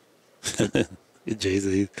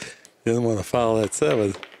 Jayson, he doesn't want to follow that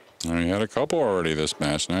 7. And he had a couple already this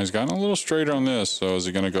match. Now he's gotten a little straighter on this. So is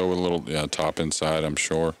he going to go with a little top inside, I'm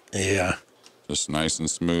sure. Yeah. Just nice and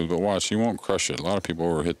smooth. But watch, he won't crush it. A lot of people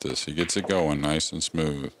overhit this. He gets it going nice and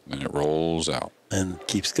smooth. And it rolls out. And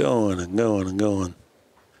keeps going and going and going.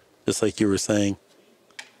 Just like you were saying.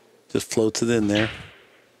 Just floats it in there.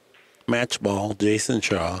 Match ball, Jayson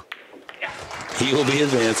SHAW. He will be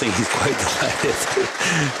advancing. He's quite delighted.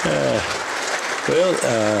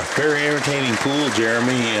 Well, very entertaining pool,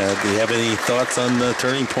 Jeremy. Do you have any thoughts on the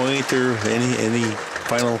turning point or any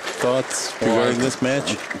final thoughts regarding this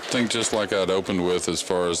match? I think just like I'd opened with, as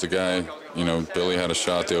far as the guy, you know, Billy had a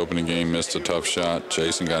shot the opening game, missed a tough shot.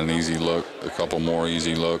 Jayson got an easy look, a couple more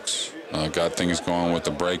easy looks. Got things going with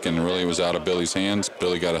the break, and really it was out of Billy's hands.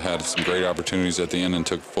 Billy had some great opportunities at the end and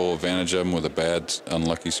took full advantage of them with a bad,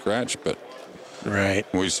 unlucky scratch. But right,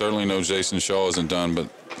 we certainly know Jayson SHAW isn't done, but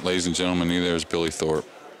ladies and gentlemen, neither is Billy Thorpe.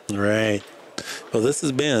 Right. Well, this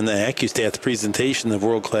has been the Accu-Stats presentation of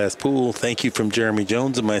World Class Pool. Thank you from Jeremy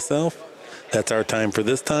Jones and myself. That's our time for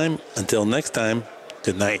this time. Until next time,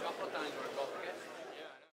 good night.